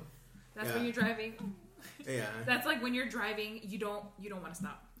driving. You go. That's Yeah. when you're driving. Yeah. That's when you're driving, you don't want to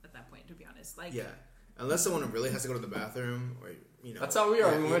stop at that point, to be honest. Yeah. Unless someone really has to go to the bathroom, or That's how we are.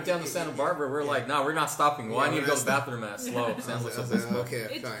 Yeah, When we went down to Santa Barbara, we're yeah. no, we're not stopping. Well, Yeah, I need to we're go not to the bathroom at slow. I was San like, Luis Obispo. okay,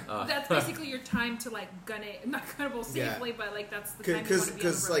 It's, fine. that's basically your time to gun it, not gunnable safely, Yeah. but that's the time you want to be on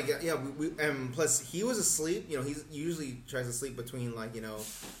Because the road. we and plus he was asleep. He usually tries to sleep between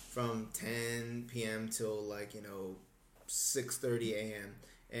from 10 p.m. till 6:30 a.m.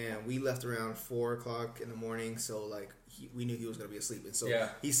 and we left around 4 o'clock in the morning. So we knew he was going to be asleep, and so Yeah.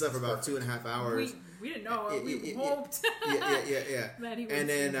 he slept for about 2.5 hours. We didn't know. We hoped. Yeah. that he would And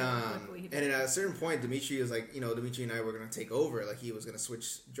then, sleep, but luckily he and didn't. then at a certain point, Dimitri was like, Dimitri and I were gonna take over. Like he was gonna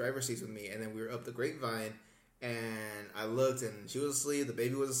switch driver's seats with me, and then we were up the grapevine, and I looked, and she was asleep. The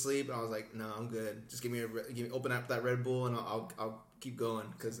baby was asleep, and I was like, no, I'm good. Just give me open up that Red Bull, and I'll keep going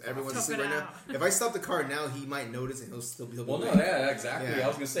because everyone's Tough asleep it right now. out. If I stop the car now, he might notice, and he'll still be. Well, no, awake. yeah, exactly. Yeah. I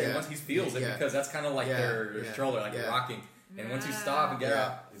was gonna say Yeah. once he feels it Yeah. because that's kind of like Yeah. their Yeah. stroller, like Yeah. you're rocking. And once you Yeah. stop and get Yeah.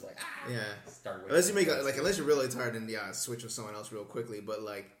 up, he's like, Yeah. start waking Unless you make up. unless you're really tired, then switch with someone else real quickly. But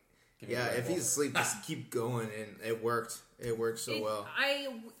like, Give me a yeah, Red if Bull. he's asleep, just keep going, and it worked. It worked so well.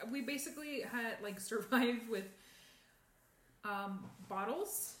 We basically had like survived with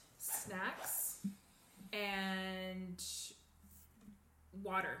bottles, snacks, and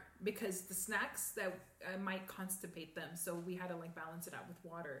water because the snacks that might constipate them, so we had to like balance it out with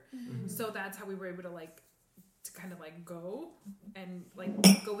water. So that's how we were able to like to kind of like go and like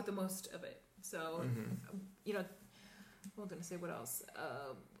go with the most of it. So you know, I'm gonna say what else.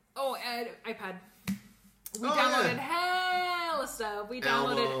 And iPad. We downloaded hella stuff. We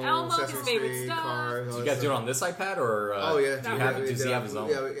downloaded Elmo's Sesame favorite Street, stuff. Cars, all Do you that guys do it stuff. on this iPad or? Oh yeah, Do you have? Does he have his own?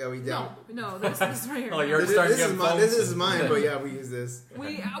 Yeah, we down. No, this is right here. Oh, you're This, starting this to is get mine. This phones. is mine, but yeah, we use this. What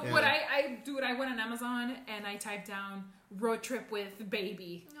I do, I went on Amazon and I typed down road trip with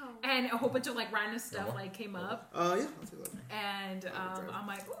baby, No. and a whole bunch of like random stuff like came up, Yeah, I'll take a look. and I'm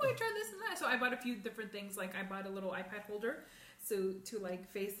like, oh, I tried this and that. So I bought a few different things. Like I bought a little iPad holder, so to like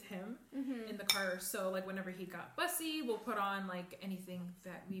face him in the car. So like whenever he got fussy, we'll put on like anything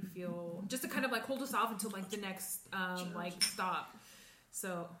that we feel just to kind of like hold us off until like the next like stop.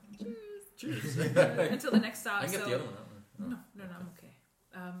 So cheers until the next stop. I can get so, the other one. That one. No, I'm okay.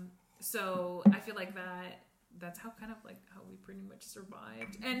 So I feel like that's how kind of like how we pretty much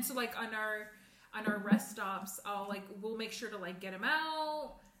survived. And so like on our rest stops, we'll make sure to like get him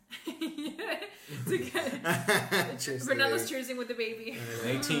out. To get Cheers to Renella's the cheersing with the baby.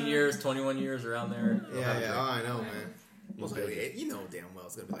 18 years, 21 years around there. Yeah. Oh, I know, man. Most Most baby. you know damn well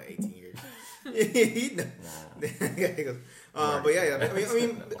it's gonna be like 18 years. He know. He goes, but yeah. I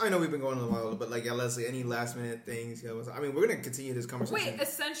mean, I know we've been going a while, but like, yeah, Leslie, any last minute things? I mean, we're gonna continue this conversation. Wait,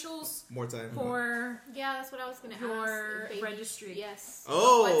 essentials more time for Yeah, that's what I was gonna Your ask. Baby- registry. Yes.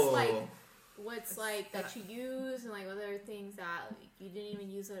 Oh. What's like that you use and like other things that you didn't even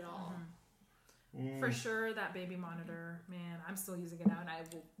use at all. for sure that baby monitor. Man, I'm still using it now, and I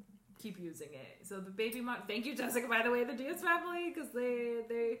will keep using it. So the baby monitor. Thank you, Jessica, by the way, the Diaz family, because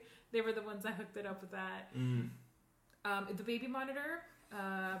they were the ones that hooked it up with that. The baby monitor,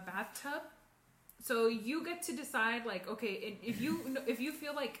 bathtub. So you get to decide, like, okay, if you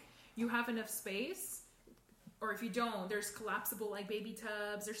feel like you have enough space, or if you don't, there's collapsible like baby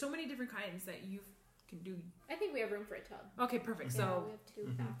tubs. There's so many different kinds that you can do. I think we have room for a tub. Okay, perfect. Yeah, So we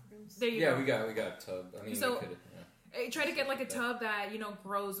have 2 bathrooms. there you Yeah, go. we got a tub. I mean, So- we could. Yeah. Try to get like a tub that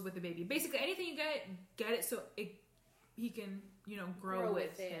grows with the baby. Basically, anything you get it so he can grow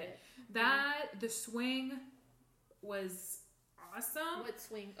with it. That the swing was awesome. What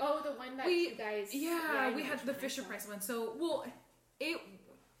swing? Oh, the one that We- you guys. Yeah, I we know had which the one I Fisher saw. Price one. So,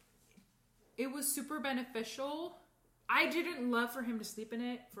 it was super beneficial. I didn't love for him to sleep in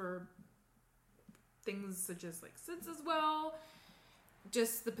it for things such as like sits as well.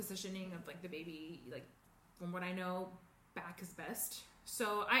 Just the positioning of like the baby, like from what I know, back is best.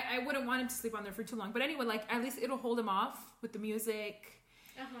 So I wouldn't want him to sleep on there for too long. But anyway, like at least it'll hold him off with the music.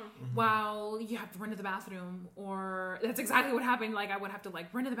 While you have to run to the bathroom, or that's exactly what happened. Like I would have to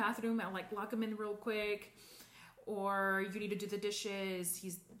like run to the bathroom and like lock him in real quick, or you need to do the dishes.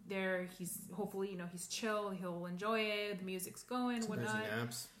 He's there. He's hopefully he's chill. He'll enjoy it. The music's going, Sometimes whatnot. he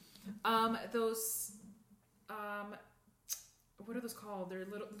naps. Those what are those called? They're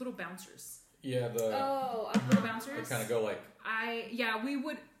little bouncers. Yeah, the Little bouncers. kind of go like. We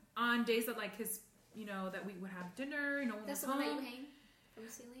would on days that like his that we would have dinner. No one That's was the one that home. you hang from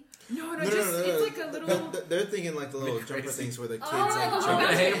the ceiling. No, No, it's like a little. They're thinking like the little Crazy. jumper things where the kids Oh, like the I'm gonna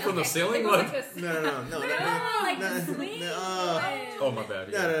jump. hang him from the Okay. ceiling. It goes What? like this. No. like no, the swing. Oh my bad.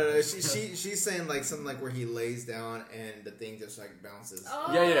 Yeah. No. She's saying like something like where he lays down and the thing just like bounces.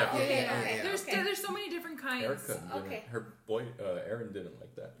 Oh, Yeah. Okay, Yeah, okay. yeah. There's so many different kinds. Erica didn't. Okay. Her boy, Aaron didn't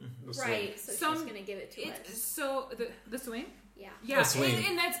like that. The swing. Right, so Some- she's gonna give it to us. So the swing. Yeah. Yeah, The swing.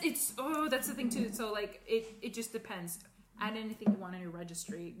 and that's the thing too. So like it just depends. Add anything you want on your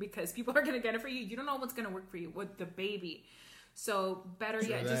registry because people are gonna get it for you. You don't know what's gonna work for you with the baby. So better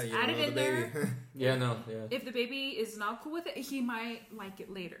yet, just add it in there. Yeah, no, yeah. If the baby is not cool with it, he might like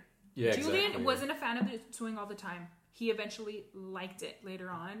it later. Yeah, Julian exactly. wasn't a fan of the swing all the time. He eventually liked it later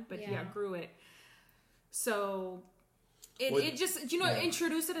on, but he Yeah. outgrew it. So it just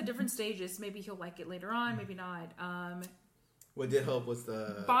introduce it at different stages. Maybe he'll like it later on, maybe not. What did help was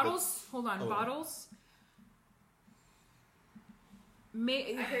the bottles. Hold on, bottles.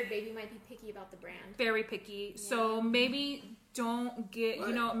 I heard baby might be picky about the brand. Very picky. Yeah. So maybe don't get,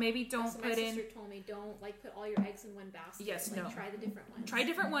 maybe don't That's what put my in. sister told me, don't like put all your eggs in one basket. Yes, like, try the different ones. Try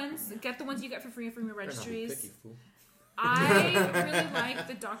different ones. Get the ones you get for free from your registries. Picky, fool. I really like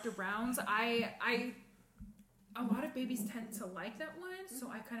the Dr. Brown's. A lot of babies tend to like that one, so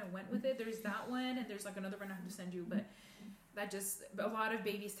I kind of went with it. There's that one, and there's like another one I have to send you, but a lot of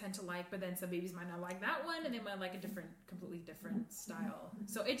babies tend to like, but then some babies might not like that one, and they might like a completely different style.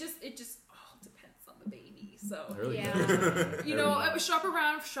 So it just all depends on the baby. So shop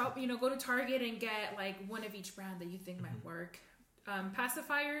around, go to Target and get like one of each brand that you think might work.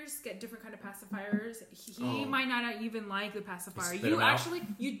 Pacifiers, get different kind of pacifiers. He might not even like the pacifier. You actually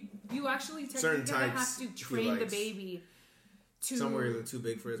certain technically have types to train the baby to somewhere either too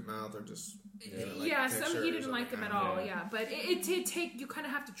big for his mouth or just some he didn't like them at all. Yeah, but you kind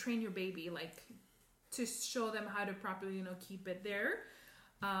of have to train your baby like to show them how to properly keep it there.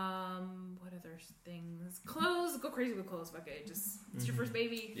 What other things? Clothes. Go crazy with clothes. Fuck it. It's your first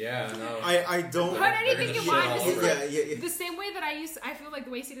baby. Yeah, no. I don't put anything you want. This is the same way that I feel like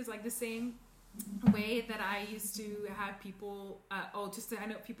the Waste Seed is like the same way that I used to have people. Just to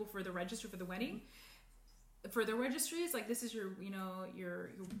sign up people for the registry for the wedding. For the registries, like this is your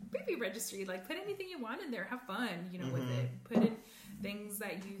baby registry. Like put anything you want in there. Have fun, with it. Put in things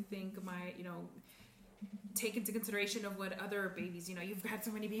that you think might, take into consideration of what other babies, you've had so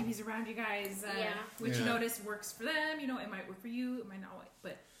many babies around you guys, which you notice works for them, it might work for you, it might not,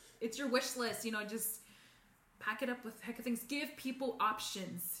 but it's your wish list, just pack it up with heck of things, give people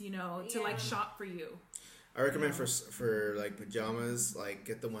options, to like shop for you. I recommend for like pajamas, like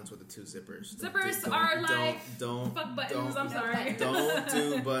get the ones with the 2 zippers. Zippers are don't fuck buttons. I'm sorry. Don't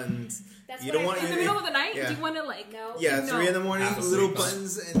do buttons. That's you don't want in the middle of the night. Do you want to like? No. Yeah, 3 in the morning, little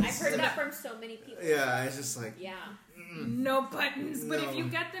buttons. And I've heard that from so many people. Yeah, it's just like no buttons. But if you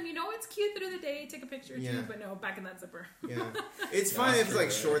get them, it's cute through the day. Take a picture or two, but no, back in that zipper. Yeah, it's fine if it's like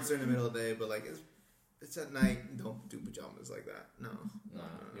shorts are in the middle of the day, but like it's at night. Don't do pajamas like that. No. I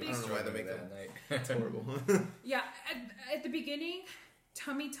don't know why they make that at night. It's horrible. Yeah, at the beginning,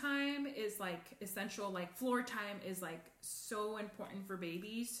 tummy time is like essential. Like floor time is like so important for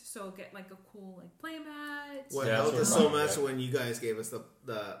babies. So get like a cool like play mat. What helped us so much when you guys gave us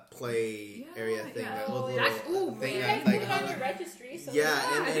the play area thing. Yeah. That little you guys put it on your registry. So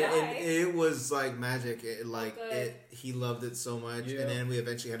and it was like magic. He loved it so much, and then we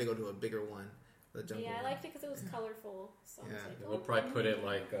eventually had to go to a bigger one. I liked it because it was colorful. So we'll probably put it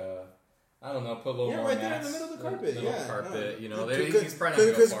like I don't know, put a little more right mats, there in the middle of the carpet. Carpet, he's probably not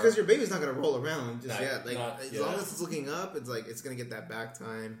gonna go far. Because your baby's not gonna roll around just yet. Like as long as it's looking up, it's like it's gonna get that back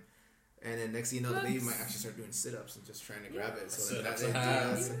time, and then next thing you know, the baby might actually start doing sit-ups and just trying to grab it. So that's put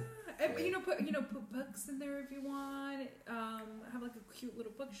books in there if you want. Have like a cute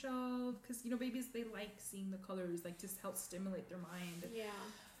little bookshelf because babies they like seeing the colors, like just help stimulate their mind. Yeah.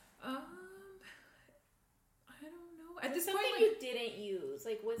 I don't know. At this something point, you didn't use,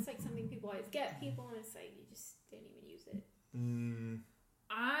 like what's like something people always get people, and it's like you just didn't even use it.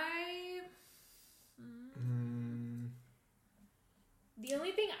 The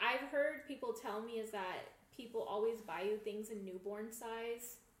only thing I've heard people tell me is that people always buy you things in newborn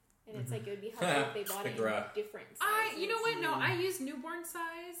size, and it's like it would be helpful if they bought it in different sizes. You know what? No, I used newborn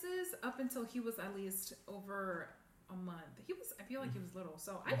sizes up until he was at least over a month. I feel like he was little,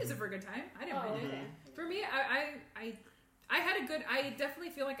 so I used it for a good time. I didn't mind it. For me, I had a good. I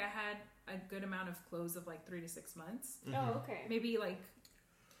definitely feel like I had a good amount of clothes of like 3 to 6 months. Oh, okay. Maybe like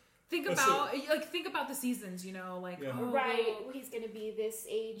think about the seasons. Right. He's gonna be this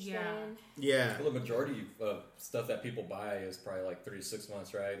age then. Yeah. Well, the majority of stuff that people buy is probably like 3 to 6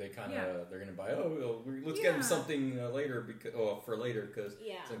 months, right? They kind of they're gonna buy. Let's get him something later because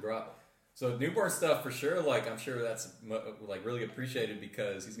it's gonna grow up. So newborn stuff for sure. Like I'm sure that's like really appreciated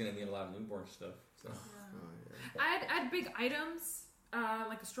because he's gonna need a lot of newborn stuff. So. I had big items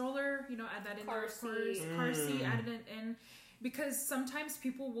like a stroller. Add that in there. Of course, car seat. Added it in because sometimes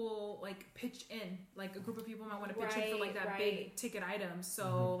people will like pitch in. Like a group of people might want to pitch in for like that big ticket item.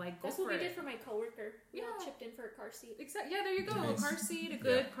 So like go that's for what we it. did for my coworker. We all chipped in for a car seat. Exactly. Yeah, there you go. Nice. A car seat, a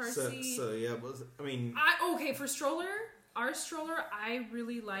good car seat. So yeah, I mean, for stroller. Our stroller, I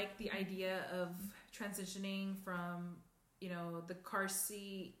really like the idea of transitioning from, the car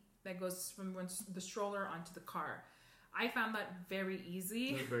seat that goes from the stroller onto the car. I found that very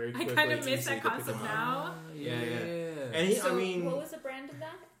easy. Very I kind of miss that concept now. Yeah. And what was the brand of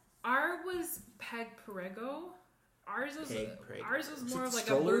that? Our was Peg Perego. Ours was Peg. more of like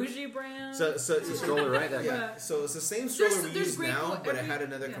Stroller? a bougie brand. So It's a stroller, right? That yeah. Yeah. So it's the same stroller we there's use great now, for but it every- had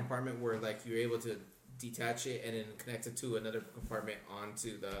another yeah. compartment where like you're able to detach it and then connect it to another compartment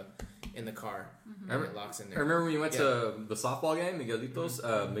onto in the car. Mm-hmm. And it locks in I there. remember when you went to the softball game,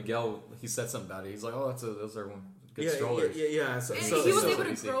 Miguelitos. Miguel, he said something about it. He's like, "Oh, those are good strollers." Yeah. And So he was so able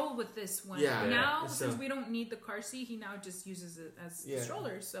to easy. grow with this one. Yeah. Now, Yeah. since So- we don't need the car seat, he now just uses it as Yeah. the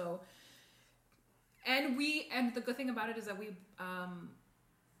stroller. So, and the good thing about it is that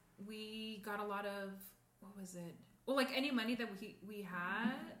we got a lot of, what was it? Well, like any money that we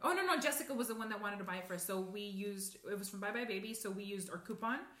had. Oh no, Jessica was the one that wanted to buy it first. So it was from Bye Bye Baby. So we used our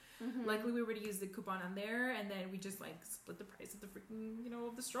coupon. Mm-hmm. Luckily, we were to use the coupon on there, and then we just like split the price of the freaking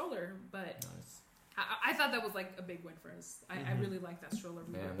of the stroller. But Nice. I thought that was like a big win for us. I really like that stroller.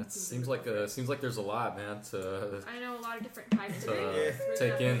 Man, that seems like there's a lot, man, to I know a lot of different types of to things.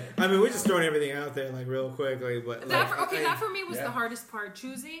 take in. I mean, we're just throwing everything out there like real quick, like, but That like, that for me was yeah. the hardest part.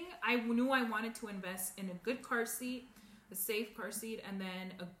 Choosing, I knew I wanted to invest in a good car seat, a safe car seat, and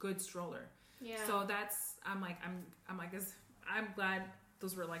then a good stroller. Yeah. So that's I'm glad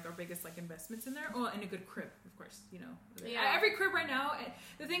those were like our biggest like investments in there. Oh, and a good crib, of course. Yeah. Every crib right now.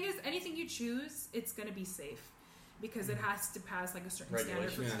 The thing is, anything you choose, it's gonna be safe because it has to pass like a certain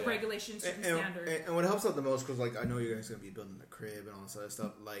Regulations, standard, yeah. regulations, certain and, standard. and what helps out the most, because like I know you guys are gonna be building the crib and all this other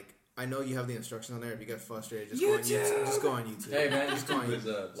stuff. Like I know you have the instructions on there. If you get frustrated, just go on YouTube. Just go on YouTube. Hey man, just go on YouTube is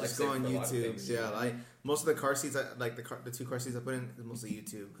YouTube. a Just go on lifesaver for a lot of YouTube. things. Yeah, like most of the car seats, the 2 car seats I put in, is mostly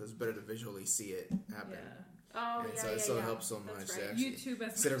YouTube because it's better to visually see it happen. Yeah. Oh, And yeah, so yeah, it still yeah. helps so That's much right. to actually, YouTube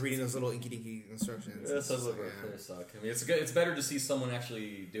as instead of reading those little inky dinky instructions. That's a it's little just bit like, clear suck. I mean, it's good. It's better to see someone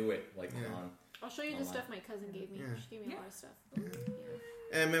actually do it, like Yeah. on. I'll show you the Online. stuff my cousin gave me. Yeah. She gave me a lot of stuff. Yeah.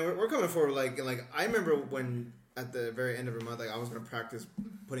 And man, we're coming forward. Like I remember when at the very end of the month, like I was gonna practice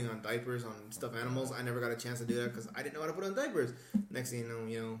putting on diapers on stuffed animals. I never got a chance to do that because I didn't know how to put on diapers. Next thing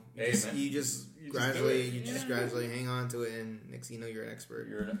you know, Hey, man. you just You just gradually, do it. you just Yeah. gradually hang on to it, and next thing you know, you're an expert.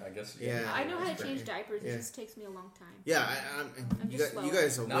 I guess. Yeah. I know how to that's change great. diapers. Yeah. It just takes me a long time. Yeah, I'm you just guys, you slow.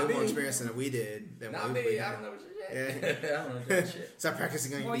 guys have Not way more me. experience than we did. Than Not we me. had. I don't know what Yeah. shit. I don't know shit. Start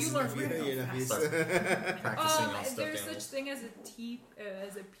practicing on your Well, you nieces learn and nephews. real your nephews. Practicing on stuffed there's such animals. thing as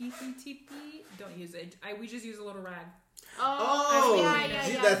a PPTP. Don't use it. We just use a little rag. Oh, yeah, yeah,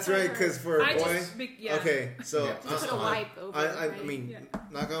 gee, yeah. that's I've right. heard. Because for a I boy, just yeah. okay, so Yeah. Just put a wipe over it, I right? mean, Yeah.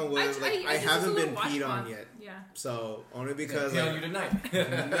 knock on wood, I I use haven't a been little peed on washcloth. yet. Yeah. So only because Pee on like, you tonight.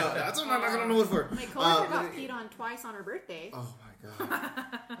 no, that's what I'm not gonna know it for. My coworker got but- peed on twice on her birthday. Oh my god.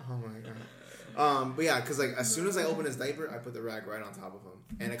 Oh my god. But yeah, because like as soon as I open his diaper, I put the rag right on top of him,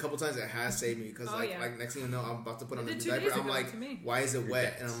 and a couple times it has saved me because Oh, like yeah. like next thing you know, I'm about to put on It the did 2 diaper. days I'm ago like, to me. why is it You're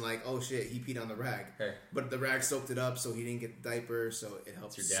wet? dead. And I'm like, oh shit, he peed on the rag. Hey, But the rag soaked it up, so he didn't get the diaper, so it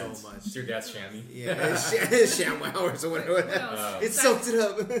helps it's your so dad's. much. It's your dad's chamois. Yeah, it's ShamWow or whatever. What else? It soaked it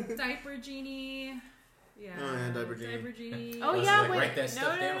up. Diaper genie. Yeah. Oh, yeah, Diaper Genie. Diaper genie. Oh Let's, yeah, like, wait. write that No,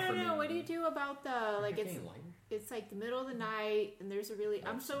 stuff no, down no, for no, me. no. What do you do about the like? Okay, lighter. It's like the middle of the night, and there's a really.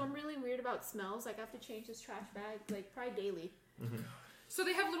 I'm really weird about smells. Like I have to change this trash bag like probably daily. So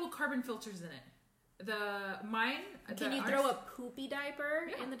they have little carbon filters in it. Can you throw a poopy diaper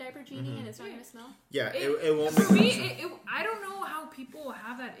Yeah. in the diaper genie and it's not gonna smell? Yeah, it won't make For me, sense. I don't know how people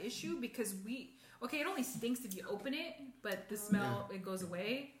have that issue because it only stinks if you open it, but the smell it goes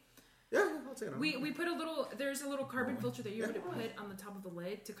away. Yeah, I'll take it. We put there's a little carbon filter that you're able to put on the top of the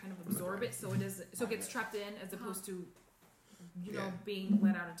lid to kind of absorb it so it gets trapped in as opposed to being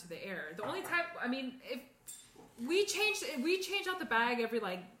let out into the air. The only time if we change out the bag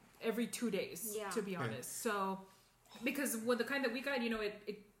every 2 days to be honest. So because with the kind that we got,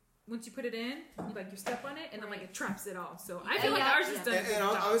 it once you put it in, you step on it and then it traps it all. So I feel like ours is done. And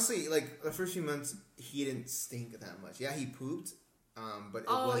honestly, like the first few months, he didn't stink that much. Yeah, he pooped, but it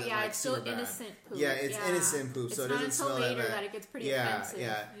wasn't like it's still super bad. innocent poop. Yeah, it's innocent poop, so it doesn't smell that later bad. that it gets pretty Yeah, offensive.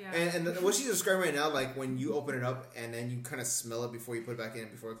 yeah. And what she's describing right now, like when you open it up and then you kind of smell it before you put it back in,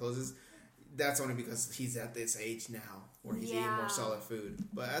 before it closes, that's only because he's at this age now where he's eating more solid food.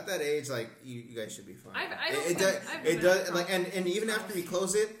 But at that age, like you guys should be fine. It does like and even after we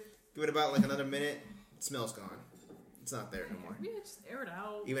close it, give it about like another minute, it smells gone. It's not there no more. Yeah, just air it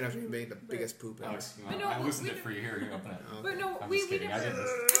out. Even after you make the biggest poop ever. But no, I loosened we- it for you here. You open it. But no, I'm we just kidding. never. I did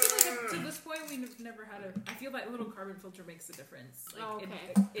this. I feel like to this point we've never had a. I feel like a little carbon filter makes a difference. Like Oh, it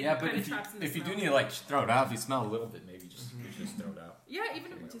okay. Yeah, but kinda if you, traps in the if you do smell. need to like throw it out, if you smell a little bit, maybe just you just throw it out. Yeah,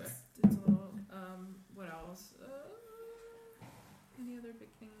 even if Something it's, like it's a little. What else? Any other big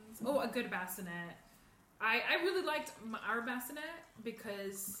things? Oh, a good bassinet. I really liked our bassinet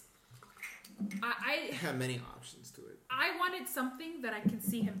because I It had many options to it. wanted something that I can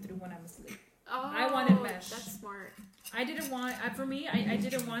see him through when I'm asleep. Oh, I wanted mesh. That's smart. I didn't want, for me, I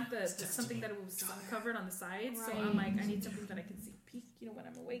didn't want the something that was covered on the sides. So I'm like, I need something that I can see peek, when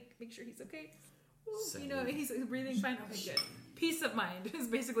I'm awake, make sure he's okay. Ooh, he's breathing fine. Okay, good. Peace of mind is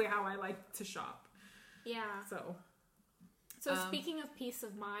basically how I like to shop. Yeah. So speaking of peace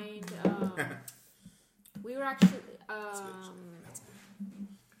of mind, we were actually.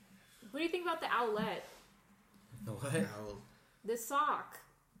 What do you think about the owlet? What? The sock.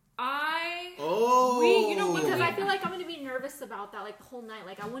 Because I feel like I'm gonna be nervous about that like the whole night.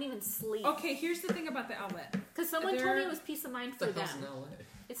 Like I won't even sleep. Okay, here's the thing about the outlet. Because someone told me it was peace of mind for them. Outlet?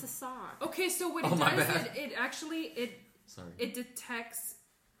 It's a sock. Okay, so what it does is it actually it detects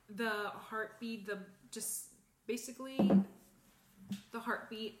the heartbeat, basically the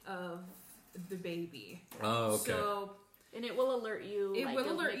heartbeat of the baby. Oh, okay. So and it will alert you. It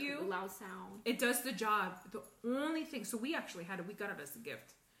will alert you. A loud sound. It does the job. The only thing, so we actually had it. We got it as a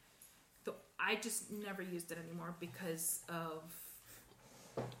gift. I just never used it anymore because of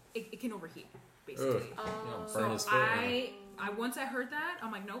it can overheat, basically. So I once I heard that,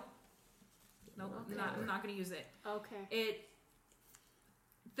 I'm like, nope, Okay. I'm not gonna use it. Okay.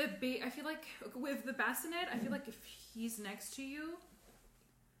 I feel like with the bassinet, I feel like if he's next to you,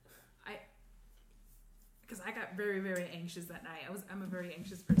 because I got very, very anxious that night. I'm a very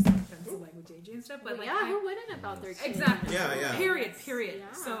anxious person when it comes to like with JJ and stuff. But well, like, who wouldn't about their kids? Exactly. Yeah. Period.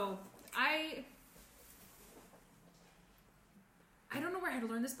 Yeah. So I don't know where I had to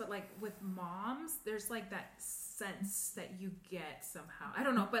learn this, but like with moms, there's like that sense that you get somehow. I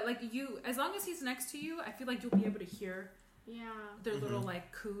don't know, but like as long as he's next to you, I feel like you'll be able to hear their little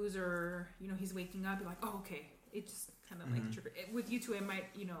like coos or he's waking up. You're like, oh okay. It just kind of like trigger. With you two, it might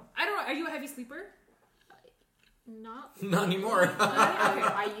I don't know. Are you a heavy sleeper? Not anymore.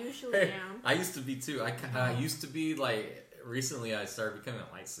 I usually am. I used to be too. I used to be like. Recently, I started becoming a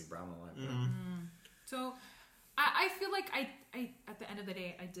light sleeper. I'm a light sleeper. So, I feel like I at the end of the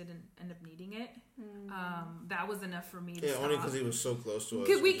day I didn't end up needing it. That was enough for me. Yeah, only because he was so close to us.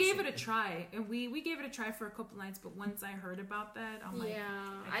 Because we gave it a try, and we gave it a try for a couple nights. But once I heard about that, I'm like,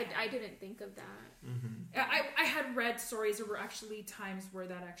 I didn't think of that. I had read stories. There were actually times where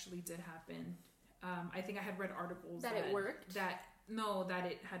that actually did happen. I think I had read articles that it worked. That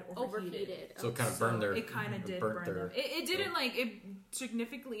it had overheated. So it kind of burned their. It kind of did burn them. It didn't like it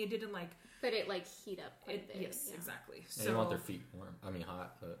significantly. It didn't like. But it like heat up quite a bit. Yes, exactly. So you want their feet warm. I mean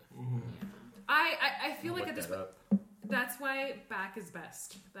hot, but. I feel like at this point, up. that's why back is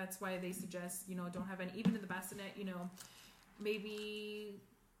best. That's why they suggest don't have any, even in the bassinet. Maybe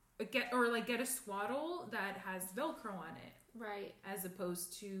get a swaddle that has Velcro on it. Right. As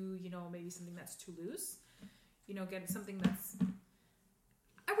opposed to, maybe something that's too loose. Get something that's...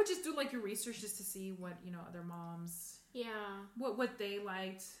 I would just do, like, your research just to see what, other moms... Yeah. What they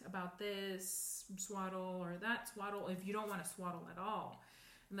liked about this swaddle or that swaddle. If you don't want a swaddle at all,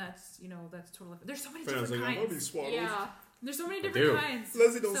 that's, that's totally... There's so many different kinds. Yeah. There's so many different kinds.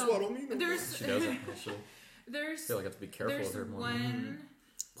 Leslie don't swaddle me. She doesn't. I feel like I have to be careful with her more. One...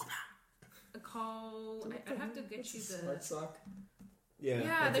 I'd have to get you the smart sock.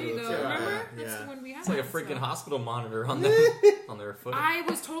 Yeah, there you go. Yeah. Remember? That's the one we have. It's like a freaking hospital monitor on their foot. I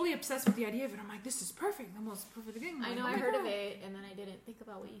was totally obsessed with the idea of it. I'm like, this is perfect. The most perfect thing. I know. I heard of it, and then I didn't think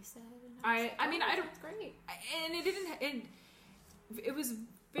about what you said. I mean, I don't. It's great. And it didn't. And it was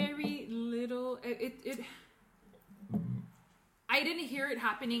very little. I didn't hear it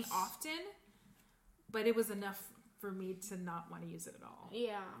happening often, but it was enough for me to not want to use it at all.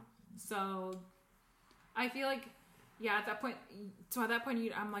 Yeah. So, I feel like, at that point,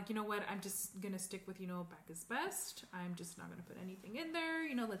 I'm like, you know what, I'm just going to stick with, back is best. I'm just not going to put anything in there.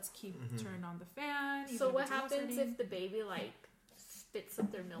 Let's keep turning on the fan. So what happens if the baby, like, spits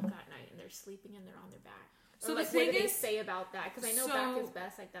up their milk at night and they're sleeping and they're on their back? So, like, what do they say about that? Because I know back is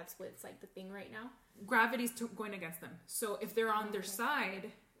best, like, that's what's, like, the thing right now. Gravity's going against them. So if they're on their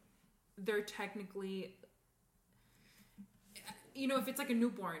side, they're technically... if it's like a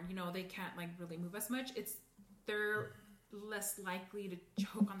newborn, they can't like really move as much. They're less likely to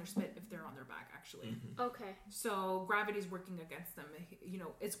choke on their spit if they're on their back, actually. Okay. So gravity's working against them.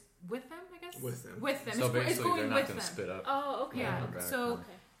 It's with them, I guess. With them. So basically, it's going they're not going to spit up. Oh, okay. Yeah. Okay. So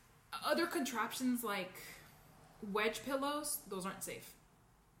other contraptions like wedge pillows, those aren't safe.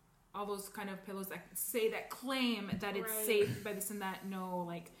 All those kind of pillows that claim that it's safe by this and that. No,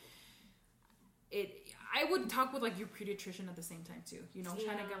 like it. I would talk with like your pediatrician at the same time too.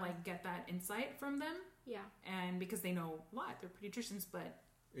 Trying to get that insight from them. Yeah. And because they know a lot, they're pediatricians, but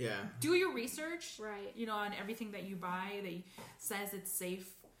Yeah. Do your research. Right. You know, on everything that you buy that says it's safe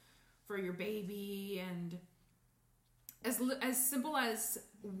for your baby. And as simple as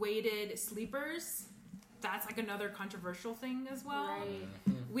weighted sleepers. That's like another controversial thing as well. Right.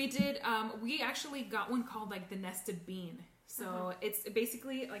 We did. We actually got one called like the nested bean. So it's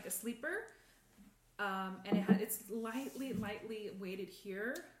basically like a sleeper, and it's lightly weighted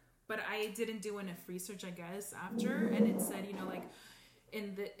here. But I didn't do enough research, I guess, after, and it said, like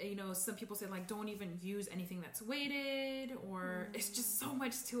in the, some people say like don't even use anything that's weighted, or it's just so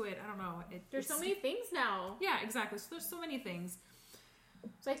much to it. I don't know. There's so many things now. Yeah, exactly. So there's so many things.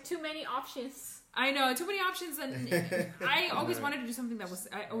 It's like too many options. I know, too many options, and I always wanted to do something that was.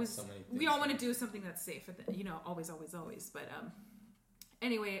 We all want to do something that's safe, always. But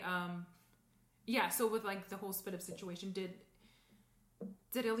anyway, yeah. So with like the whole spit up situation, did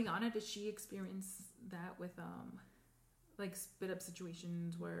Ileana, did she experience that with like spit up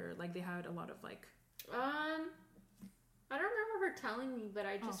situations where like they had a lot of like? I don't remember her telling me, but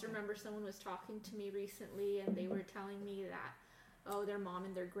I just remember someone was talking to me recently, and they were telling me that. Oh, their mom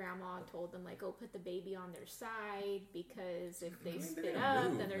and their grandma told them, like, put the baby on their side because if they spit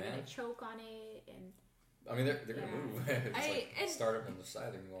up, then they're going to choke on it. And I mean, they're going to move. It's start up on the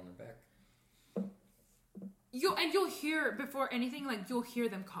side, they're going to go on their back. You'll hear, before anything, like, you'll hear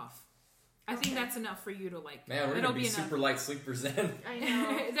them cough. I think that's enough for you to, like... Man, we're going to be super light sleepers then. I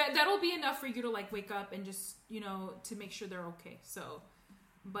know. That'll be enough for you to, like, wake up and just, to make sure they're okay. So,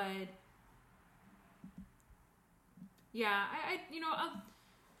 but... Yeah,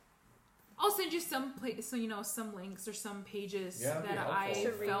 I'll send you some some links or some pages that I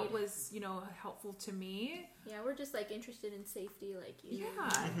felt was helpful to me. Yeah, we're just like interested in safety, like you.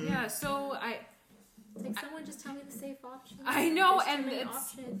 Yeah, yeah. So it's like someone just tell me the safe option. I know, There's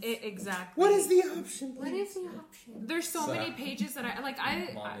and it's exactly. What is the option? What is the option? There's so many pages that I like.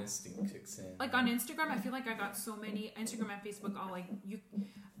 Mom instinct kicks in. Like on Instagram, I feel like I got so many Instagram and Facebook.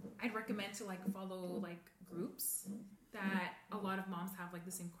 I'd recommend to like follow like groups that a lot of moms have like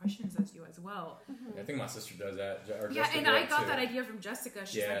the same questions as you as well. I think my sister does that. And I got that idea from Jessica.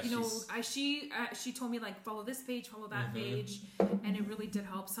 She's like, she told me like follow this page, follow that page, and it really did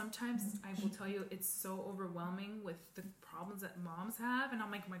help. Sometimes I will tell you it's so overwhelming with the problems that moms have, and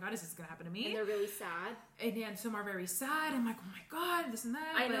I'm like, oh my god, is this gonna happen to me? And they're really sad. And some are very sad. I'm like, oh my god, this and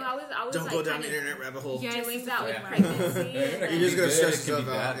that. I know. I was don't like, go down the internet rabbit hole. Yes, doing that with pregnancy. You're just gonna stress yourself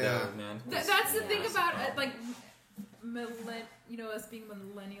out. Yeah, man. That's the thing about like. Us being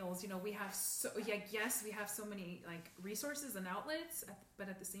millennials, we have yes, we have so many like resources and outlets, but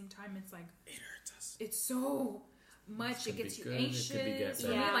at the same time, it's like it hurts us. It's so much. It gets you anxious.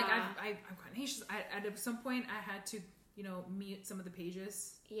 Like I've gotten anxious. At some point, I had to mute some of the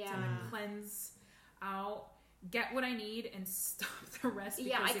pages to like cleanse out, get what I need, and stop the rest.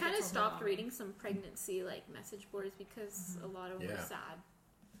 Yeah, I kind of stopped reading some pregnancy like message boards because a lot of them were sad.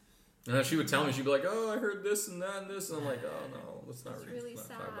 And she would tell me, she'd be like, "Oh, I heard this and that and this," and I'm like, "Oh no, let's not read." It's really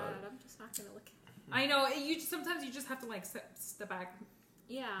sad. I'm just not gonna look at it. I know. Sometimes you just have to like step back.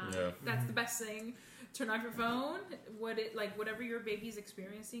 Yeah. That's the best thing. Turn off your phone. Whatever your baby's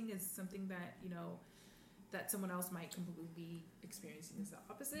experiencing is something that that someone else might completely be experiencing is the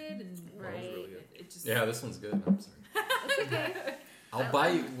opposite, and right. It just this one's good. I'm sorry. It's okay. I'll buy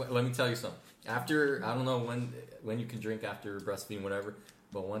you. Let me tell you something. After I don't know when you can drink after breastfeeding, whatever.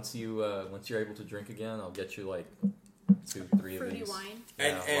 But once you're able to drink again, I'll get you like 2-3 of these. Fruity wine.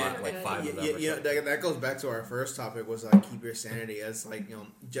 Yeah, like 5 of them. That goes back to our first topic was like keep your sanity. As like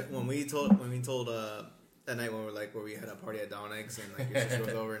when we told that night when where we had a party at Dominic's and like your sister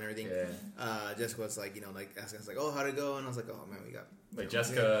was over and everything. Jessica was like like asking us like, oh, how'd it go? And I was like, oh man, we got. Like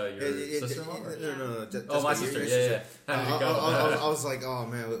Jessica, your sister-in-law? No. Oh, my sister. Yeah. I was like, oh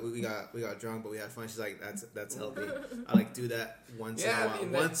man, we got drunk, but we had fun. She's like, that's healthy. I like do that once in a while.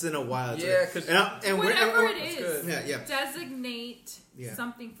 Once in a while. Yeah, because whatever it is, designate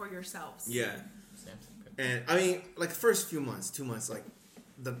something for yourselves. Yeah. And I mean, like the first few months, 2 months, like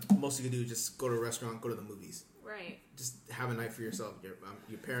the most you can do is just go to a restaurant, go to the movies. Right. Just have a night for yourself.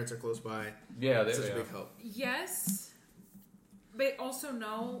 Your parents are close by. Yeah, that's such a big help. Yes. But also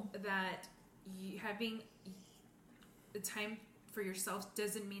know that having the time for yourself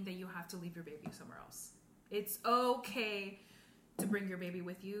doesn't mean that you have to leave your baby somewhere else. It's okay to bring your baby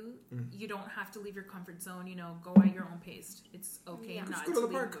with you. You don't have to leave your comfort zone. Go at your own pace. It's okay not to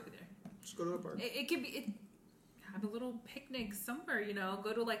leave your baby there. Just go to the park. It could be have a little picnic somewhere.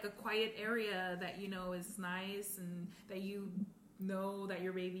 Go to like a quiet area that is nice and that you know that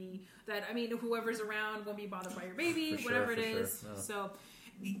your baby whoever's around won't be bothered by your baby, whatever it is. Yeah. So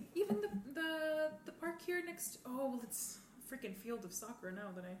even the park here next it's freaking field of soccer now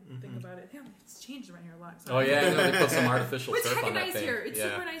that I think about it. Damn, it's changed around here a lot. Oh yeah, they put some artificial It's turf freaking on that nice thing. here. It's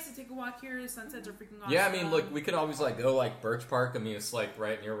yeah. super nice to take a walk here. The sunsets are freaking awesome. Yeah, I mean, look, we could always like go like Birch Park. I mean, it's like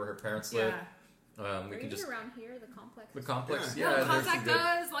right near where her parents live. We Or can even just around here, the complex. the complex. Yeah. Yeah, there's some contact good-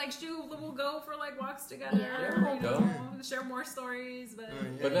 us. Like, shoot, we'll go for like walks together. Yeah, we'll you go. know, share more stories. But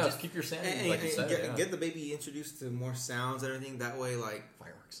But no, just keep your sanity, And, like you said. get, yeah. get the baby introduced to more sounds and everything. That way, like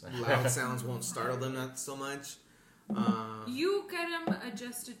fireworks. loud sounds won't startle them not so much. you get them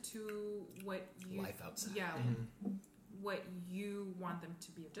adjusted to what you Life outside. Yeah, what you want them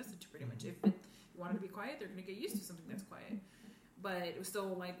to be adjusted to. Pretty much, if you want them to be quiet, they're gonna get used to something that's quiet. But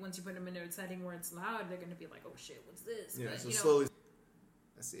still, like once you put them in a setting where it's loud, they're gonna be like, "Oh shit, what's this?" Yeah, but, so you know, slowly.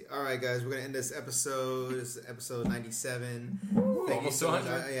 Let's see. All right, guys, we're gonna end this episode. This is episode 97. Thank Almost you so much.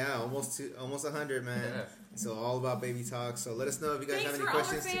 100. Yeah, almost 100, man. Yeah. So all about baby talk. So let us know if you guys thanks have any for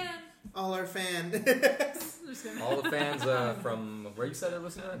questions. all our All fans. our fan. Just gonna- All the fans from where you said it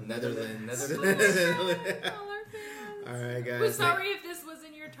was at? Netherlands. Netherlands. all our fans. All right, guys. We're sorry if this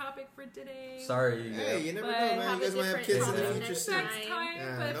wasn't your topic for today. Sorry. Hey, you never know, But man. have You guys a might have different kids in the topic future next soon. time. Next time,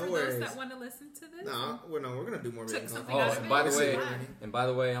 Yeah, but no for worries. those that want to listen to this, No, we're gonna do more Took reading something content. out of Oh, it. by the way, We're learning. and by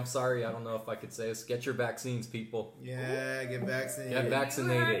the way, I'm sorry. I don't know if I could say this. Get your vaccines, people. Yeah, get vaccinated. Get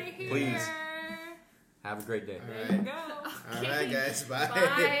vaccinated, You heard it here. please. Have a great day. All There you right. go. All right, guys. Bye. Bye.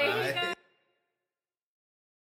 Bye.